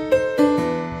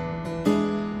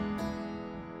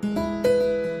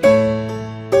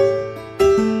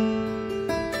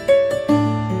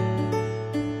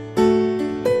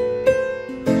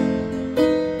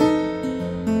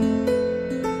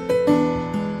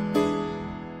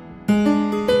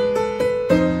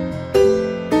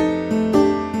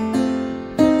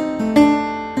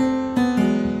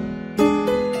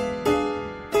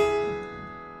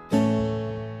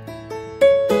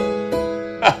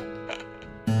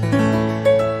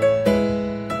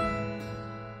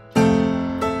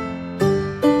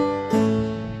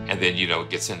 And then, you know, it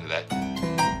gets into that.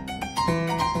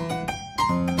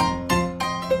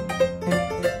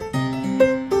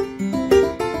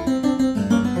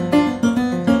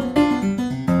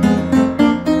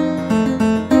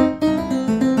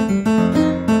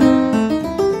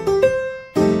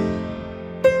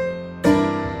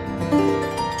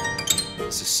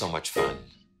 This is so much fun.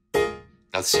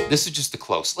 Now, this is just the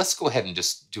close. Let's go ahead and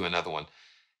just do another one.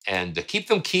 And keep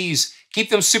them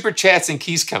super chats and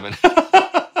keys coming.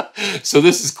 So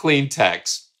this is Clean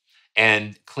Tacks.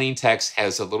 And Clean Tacks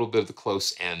has a little bit of the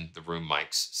close and the room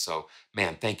mics. So,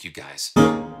 man, thank you guys. Got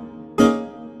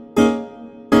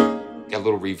a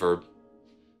little reverb.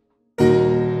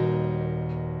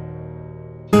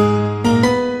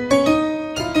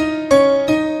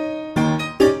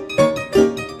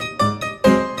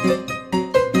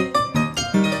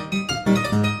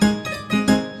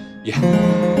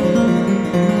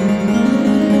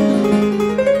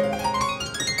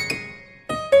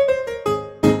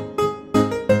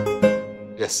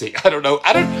 See, I don't know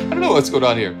what's going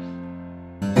on here.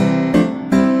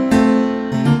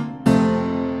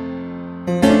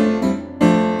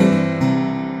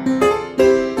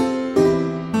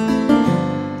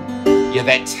 Yeah,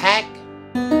 that tack,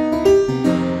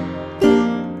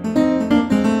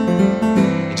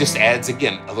 it just adds,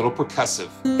 again, a little percussive.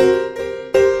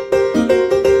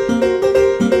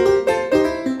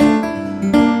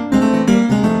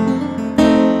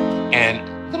 And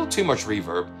a little too much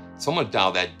reverb. So I'm going to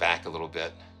dial that back a little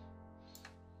bit.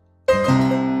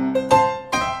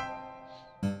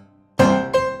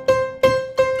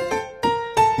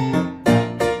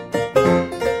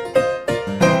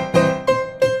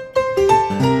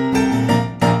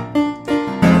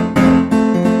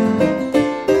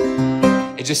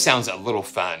 It just sounds a little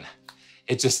fun.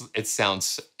 It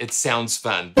sounds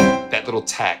fun, that little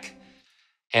tack.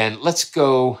 And let's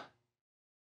go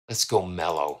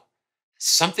mellow.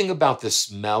 Something about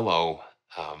this mellow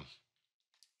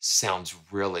sounds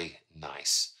really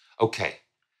nice. Okay,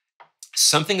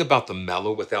 something about the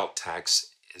mellow without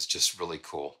Tacks is just really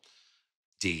cool.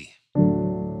 D.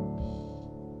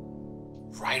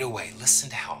 Right away,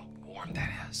 listen to how warm that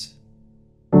is.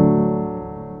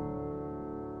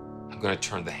 I'm going to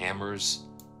turn the hammers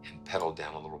and pedal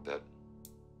down a little bit.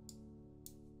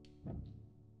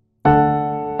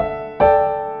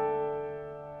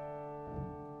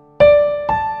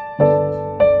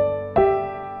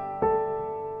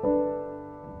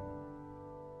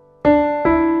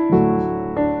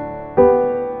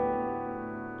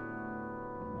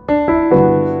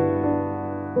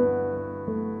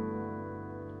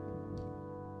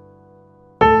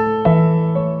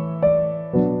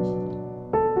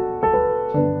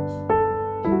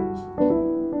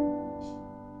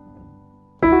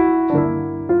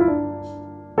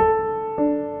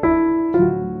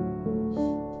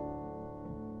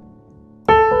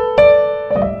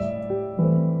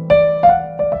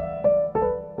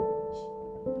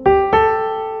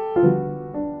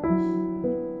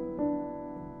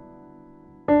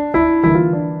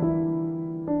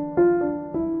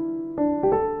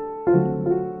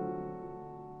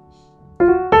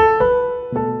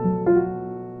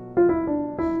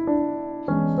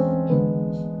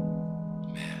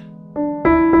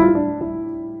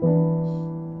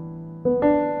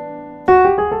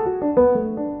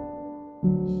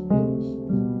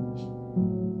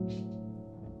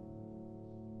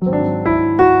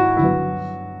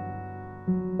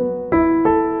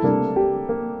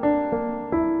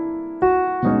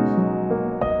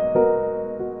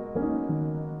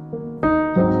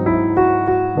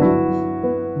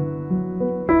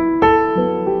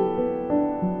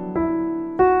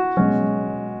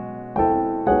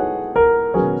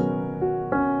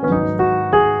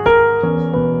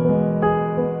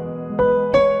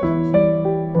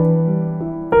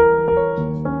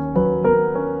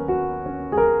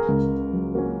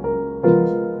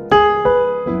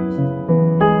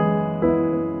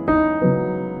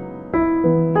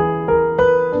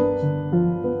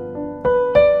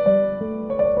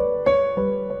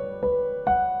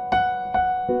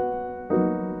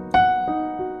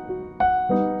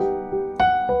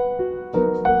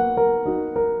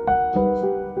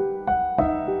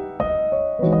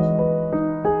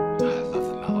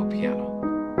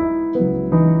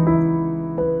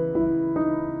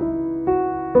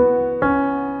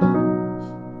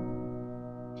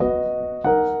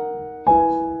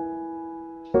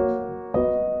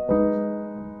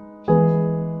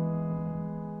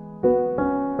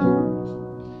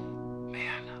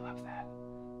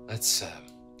 Let's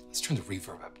turn the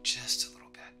reverb up just a little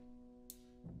bit.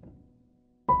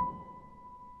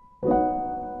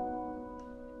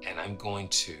 And I'm going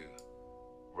to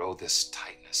roll this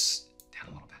tightness down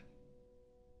a little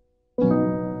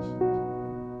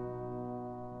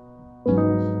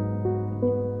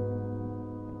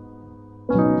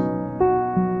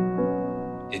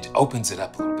bit. It opens it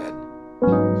up a little bit.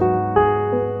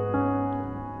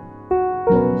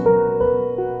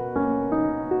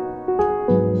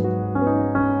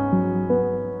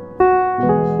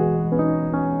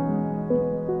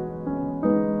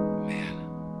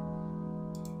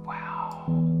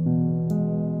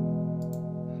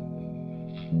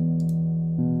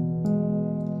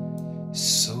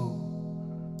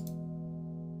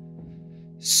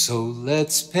 So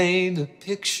let's paint a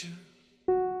picture,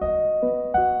 a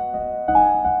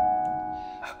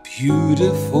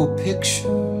beautiful picture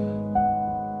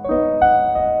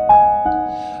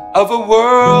of a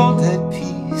world at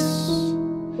peace,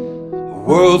 a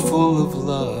world full of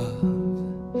love,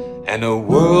 and a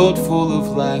world full of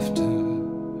laughter.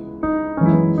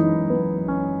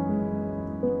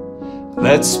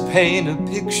 Let's paint a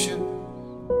picture.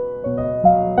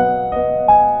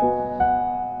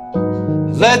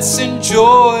 Let's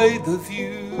enjoy the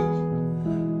view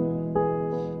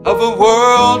of a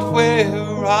world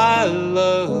where I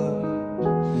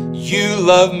love, you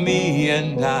love me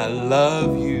and I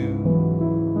love you.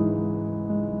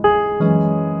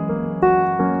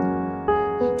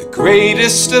 The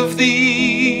greatest of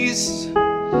these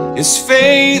is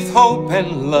faith, hope,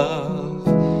 and love.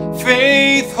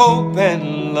 Faith, hope,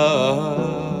 and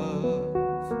love.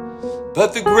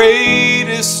 But the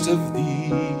greatest of these,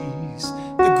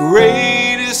 the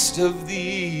greatest of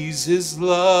these is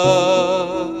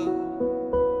love.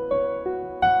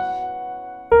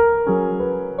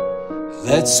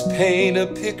 Let's paint a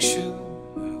picture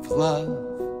of love.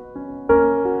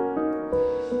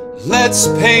 Let's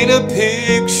paint a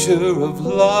picture of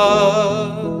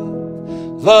love.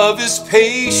 Love is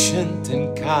patient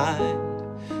and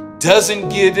kind, doesn't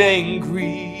get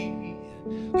angry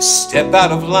or step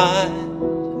out of line.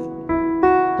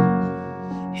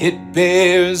 It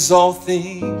bears all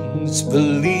things,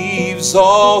 believes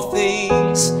all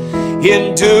things,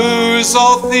 endures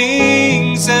all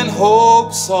things, and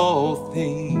hopes all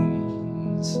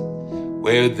things.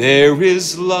 Where there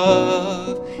is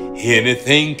love,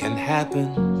 anything can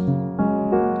happen.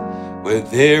 Where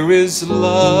there is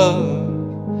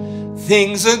love,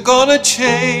 things are gonna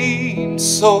change.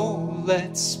 So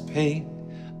let's paint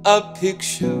a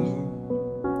picture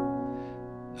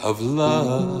of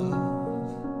love.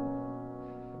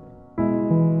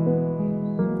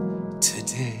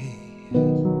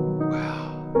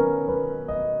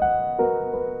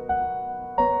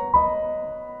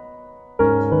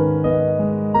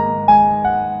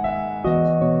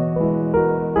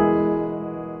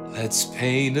 Let's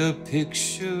paint a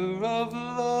picture of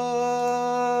love.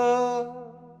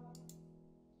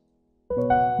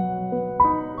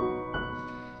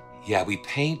 Yeah, we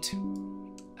paint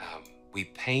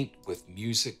with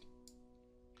music.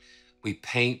 We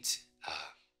paint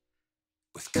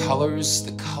with colors.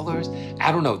 The colors,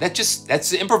 I don't know.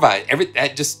 That's improvised.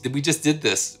 We just did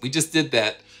this. We just did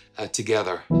that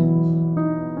together.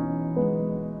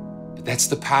 But that's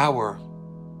the power.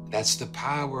 That's the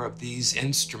power of these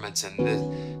instruments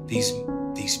and these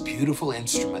beautiful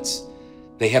instruments.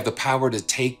 They have the power to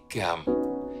take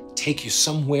you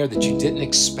somewhere that you didn't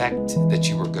expect that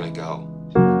you were going to go.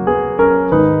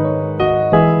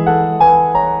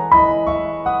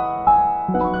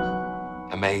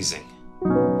 Amazing.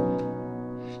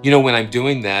 You know, when I'm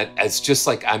doing that, it's just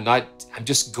like I'm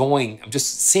just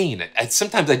seeing it. And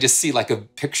sometimes I just see like a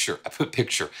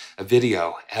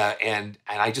video, and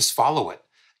I just follow it.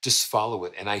 Just follow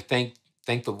it. And I thank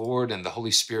the Lord and the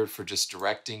Holy Spirit for just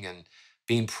directing and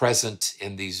being present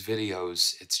in these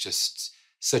videos. It's just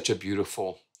such a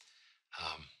beautiful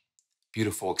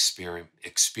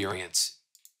experience.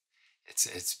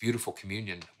 It's beautiful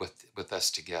communion with us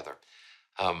together.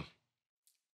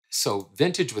 So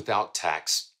vintage without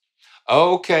tacks.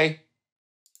 Okay.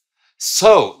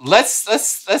 So let's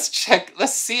check.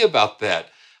 Let's see about that.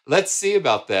 Let's see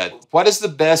about that. What is the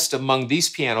best among these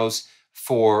pianos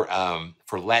for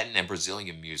Latin and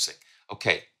Brazilian music?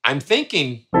 Okay, I'm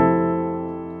thinking.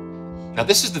 Now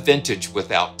this is the vintage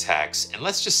without tacks, and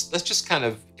let's just kind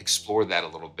of explore that a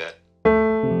little bit.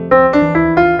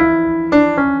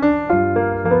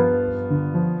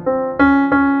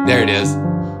 There it is.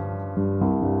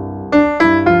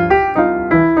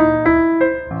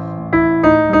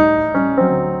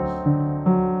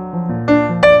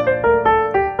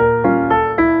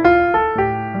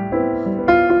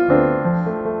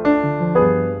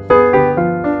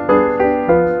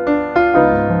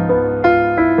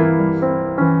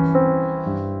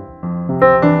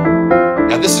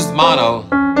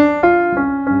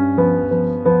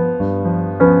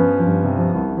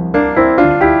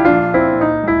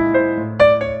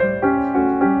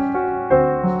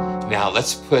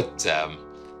 let's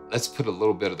put a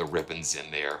little bit of the ribbons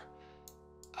in there.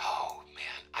 Oh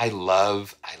man, I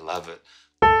love it.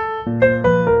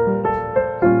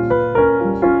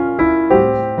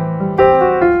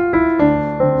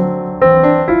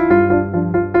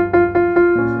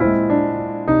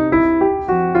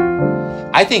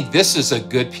 I think this is a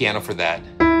good piano for that.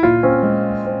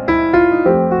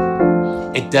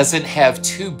 It doesn't have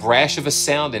too brash of a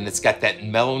sound, and it's got that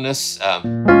mellowness.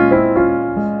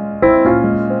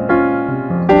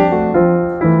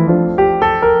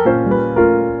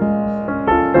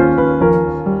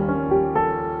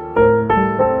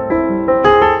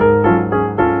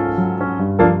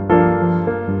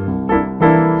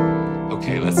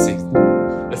 Okay, let's see.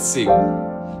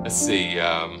 Let's see.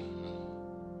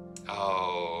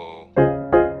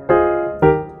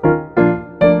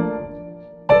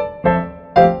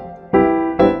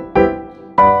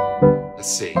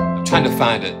 I'm trying to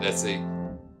find it. Let's see.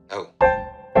 Oh.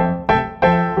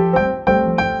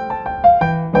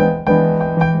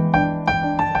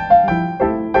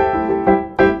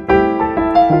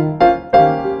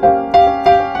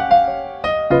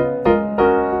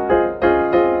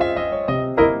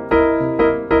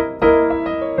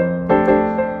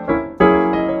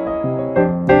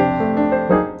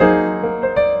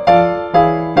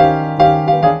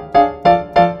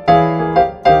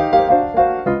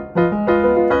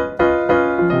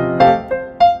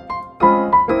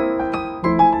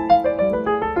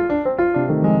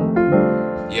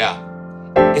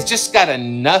 It's just got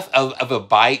enough of a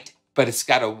bite, but it's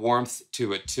got a warmth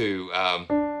to it too.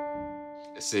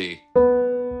 Let's see.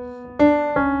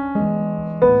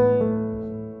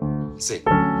 Let's see.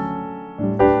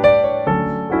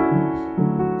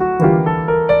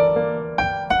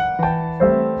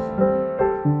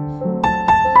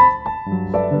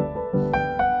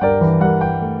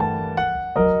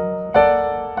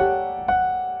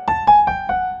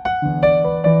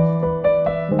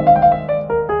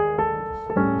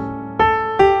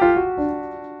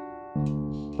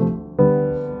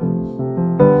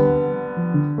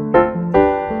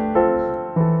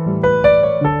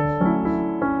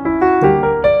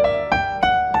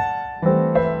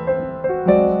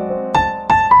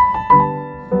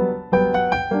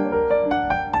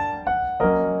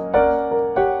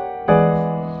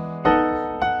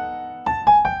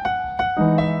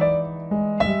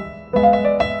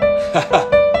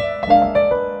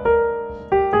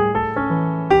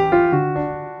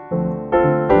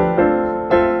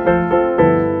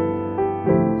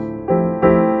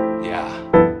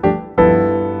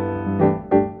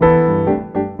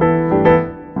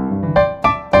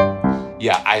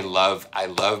 Yeah, I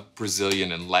love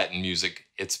Brazilian and Latin music.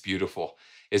 It's beautiful.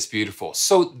 It's beautiful.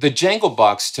 So the Jangle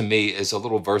Box to me is a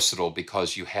little versatile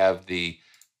because you have the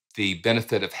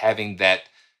benefit of having that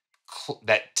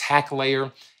tack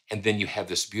layer, and then you have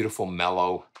this beautiful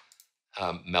mellow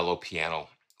piano.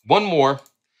 One more,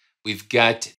 we've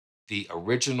got the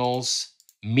Originals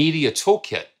Media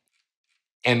Toolkit,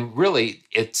 and really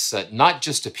it's not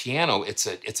just a piano. It's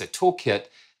a toolkit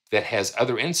that has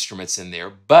other instruments in there,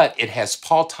 but it has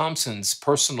Paul Thompson's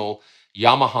personal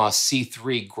Yamaha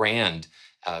C3 Grand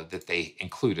that they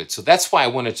included. So that's why I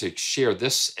wanted to share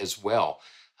this as well.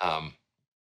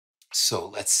 So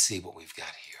let's see what we've got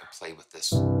here. Play with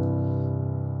this.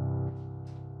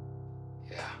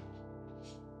 Yeah.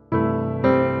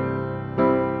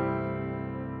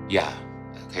 Yeah.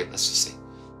 Okay, let's just see.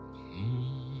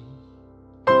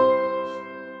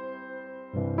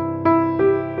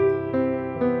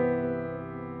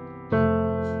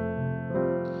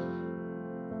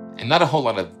 And not a whole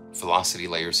lot of velocity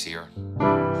layers here.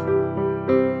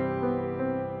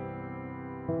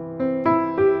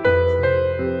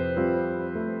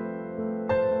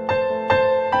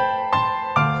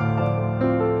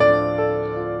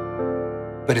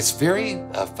 But it's very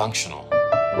functional.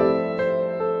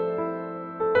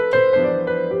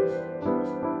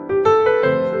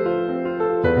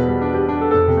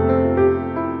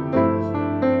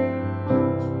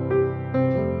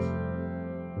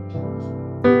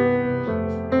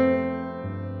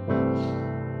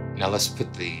 Now let's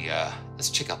put the,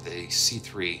 let's check out the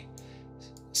C3.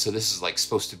 So this is like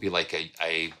supposed to be like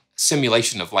a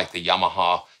simulation of like the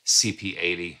Yamaha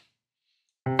CP80.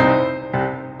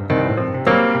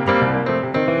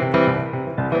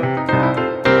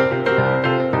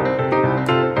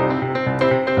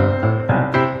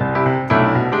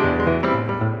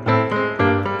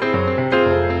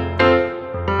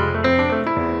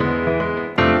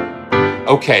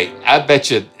 Okay, I bet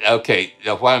you. Okay,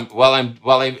 while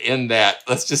I'm in that,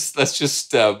 let's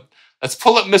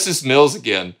pull up Mrs. Mills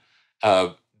again.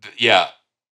 Yeah.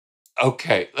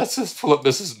 Okay, let's just pull up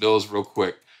Mrs. Mills real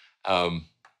quick.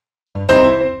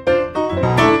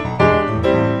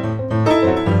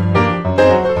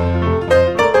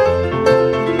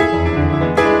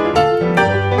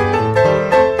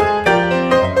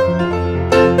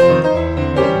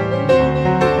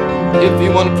 If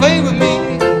you want to play with me.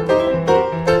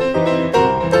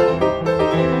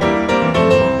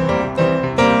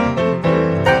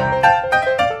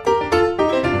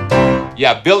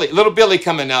 Yeah, Billy, little Billy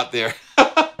coming out there.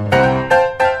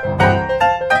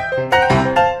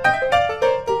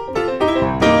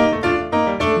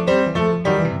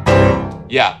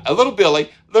 Yeah, a little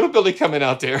Billy coming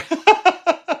out there.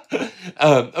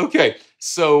 Okay,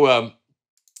 so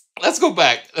let's go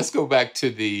back to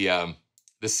the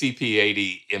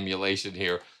CP80 emulation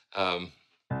here.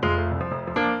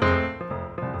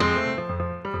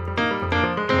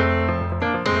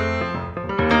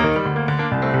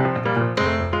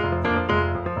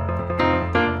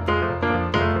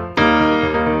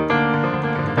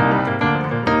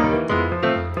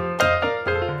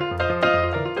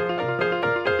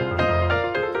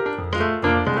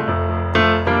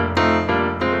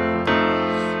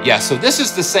 Yeah, so this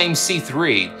is the same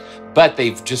C3, but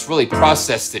they've just really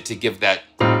processed it to give that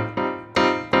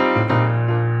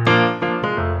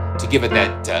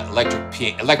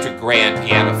electric grand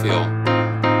piano feel.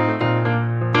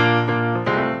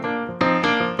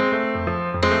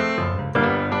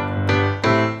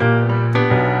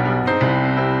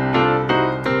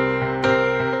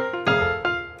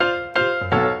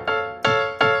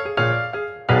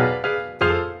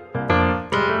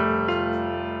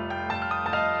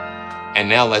 And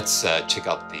now let's check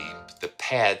out the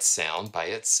pad sound by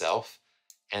itself,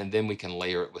 and then we can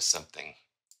layer it with something.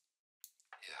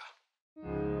 Yeah.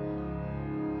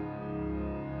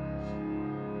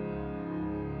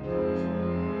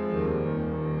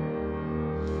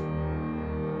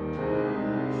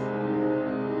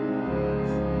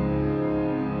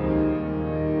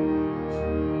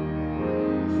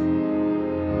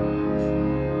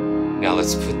 Now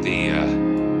let's put the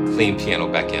clean piano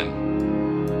back in.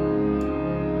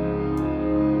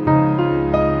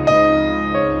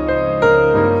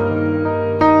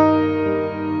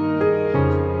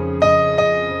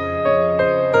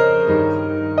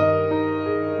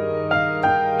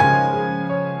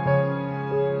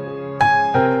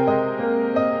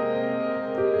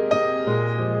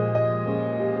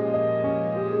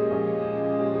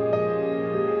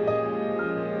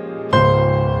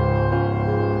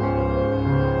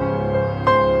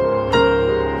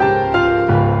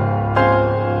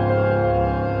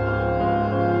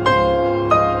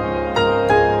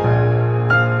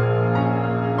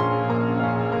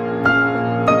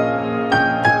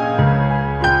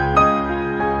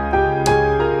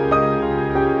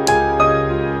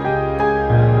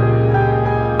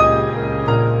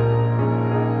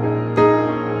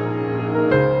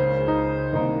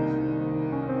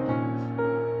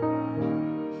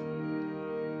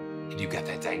 You got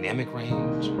that dynamic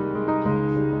range.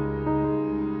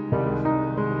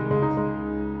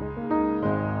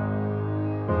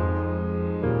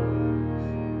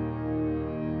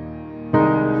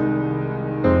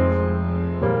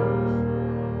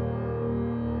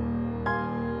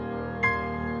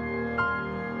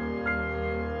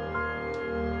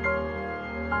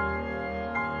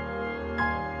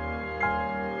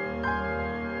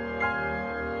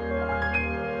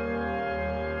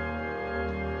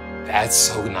 That's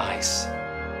so nice.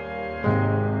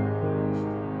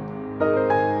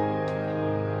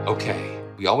 Okay,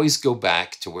 we always go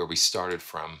back to where we started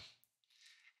from,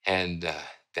 and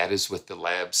that is with the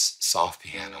Labs soft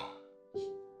piano.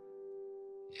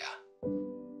 Yeah.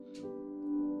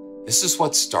 This is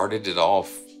what started it all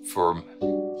for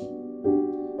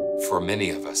many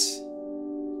of us.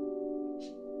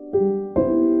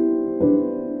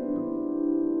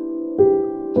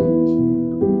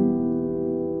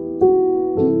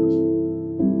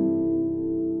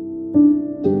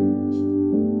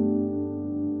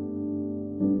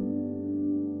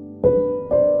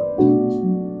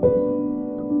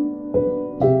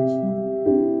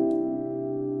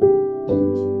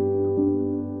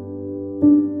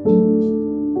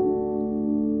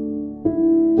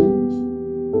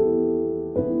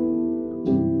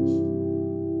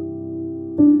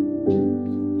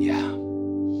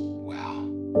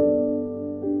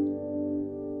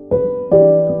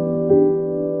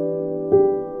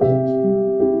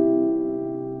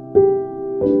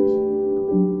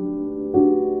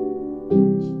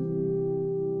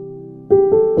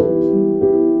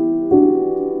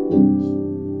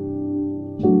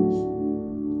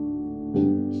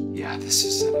 This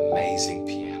is an amazing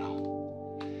piano.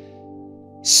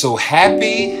 So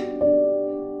happy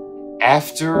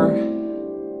after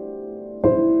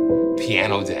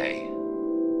Piano Day.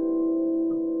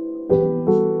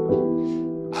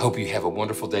 I hope you have a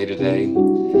wonderful day today.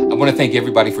 I want to thank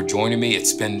everybody for joining me.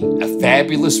 It's been a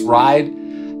fabulous ride.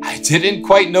 I didn't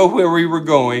quite know where we were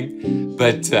going,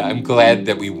 but I'm glad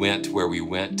that we went where we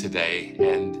went today.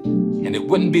 And it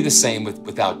wouldn't be the same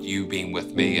without you being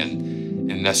with me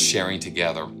and us sharing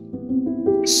together.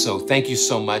 So thank you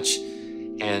so much.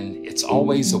 And it's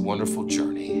always a wonderful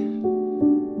journey.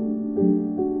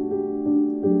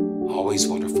 Always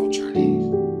wonderful journey.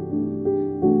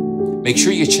 Make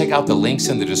sure you check out the links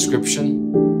in the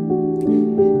description.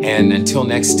 And until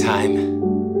next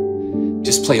time,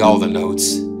 just play all the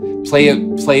notes. Play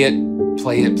it, play it,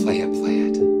 play it, play it, play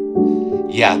it.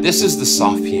 Yeah, this is the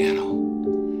soft piano,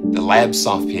 the lab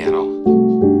soft piano.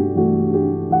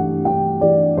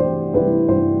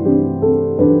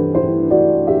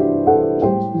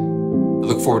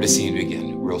 I look forward to seeing you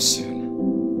again real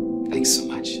soon. Thanks so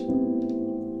much.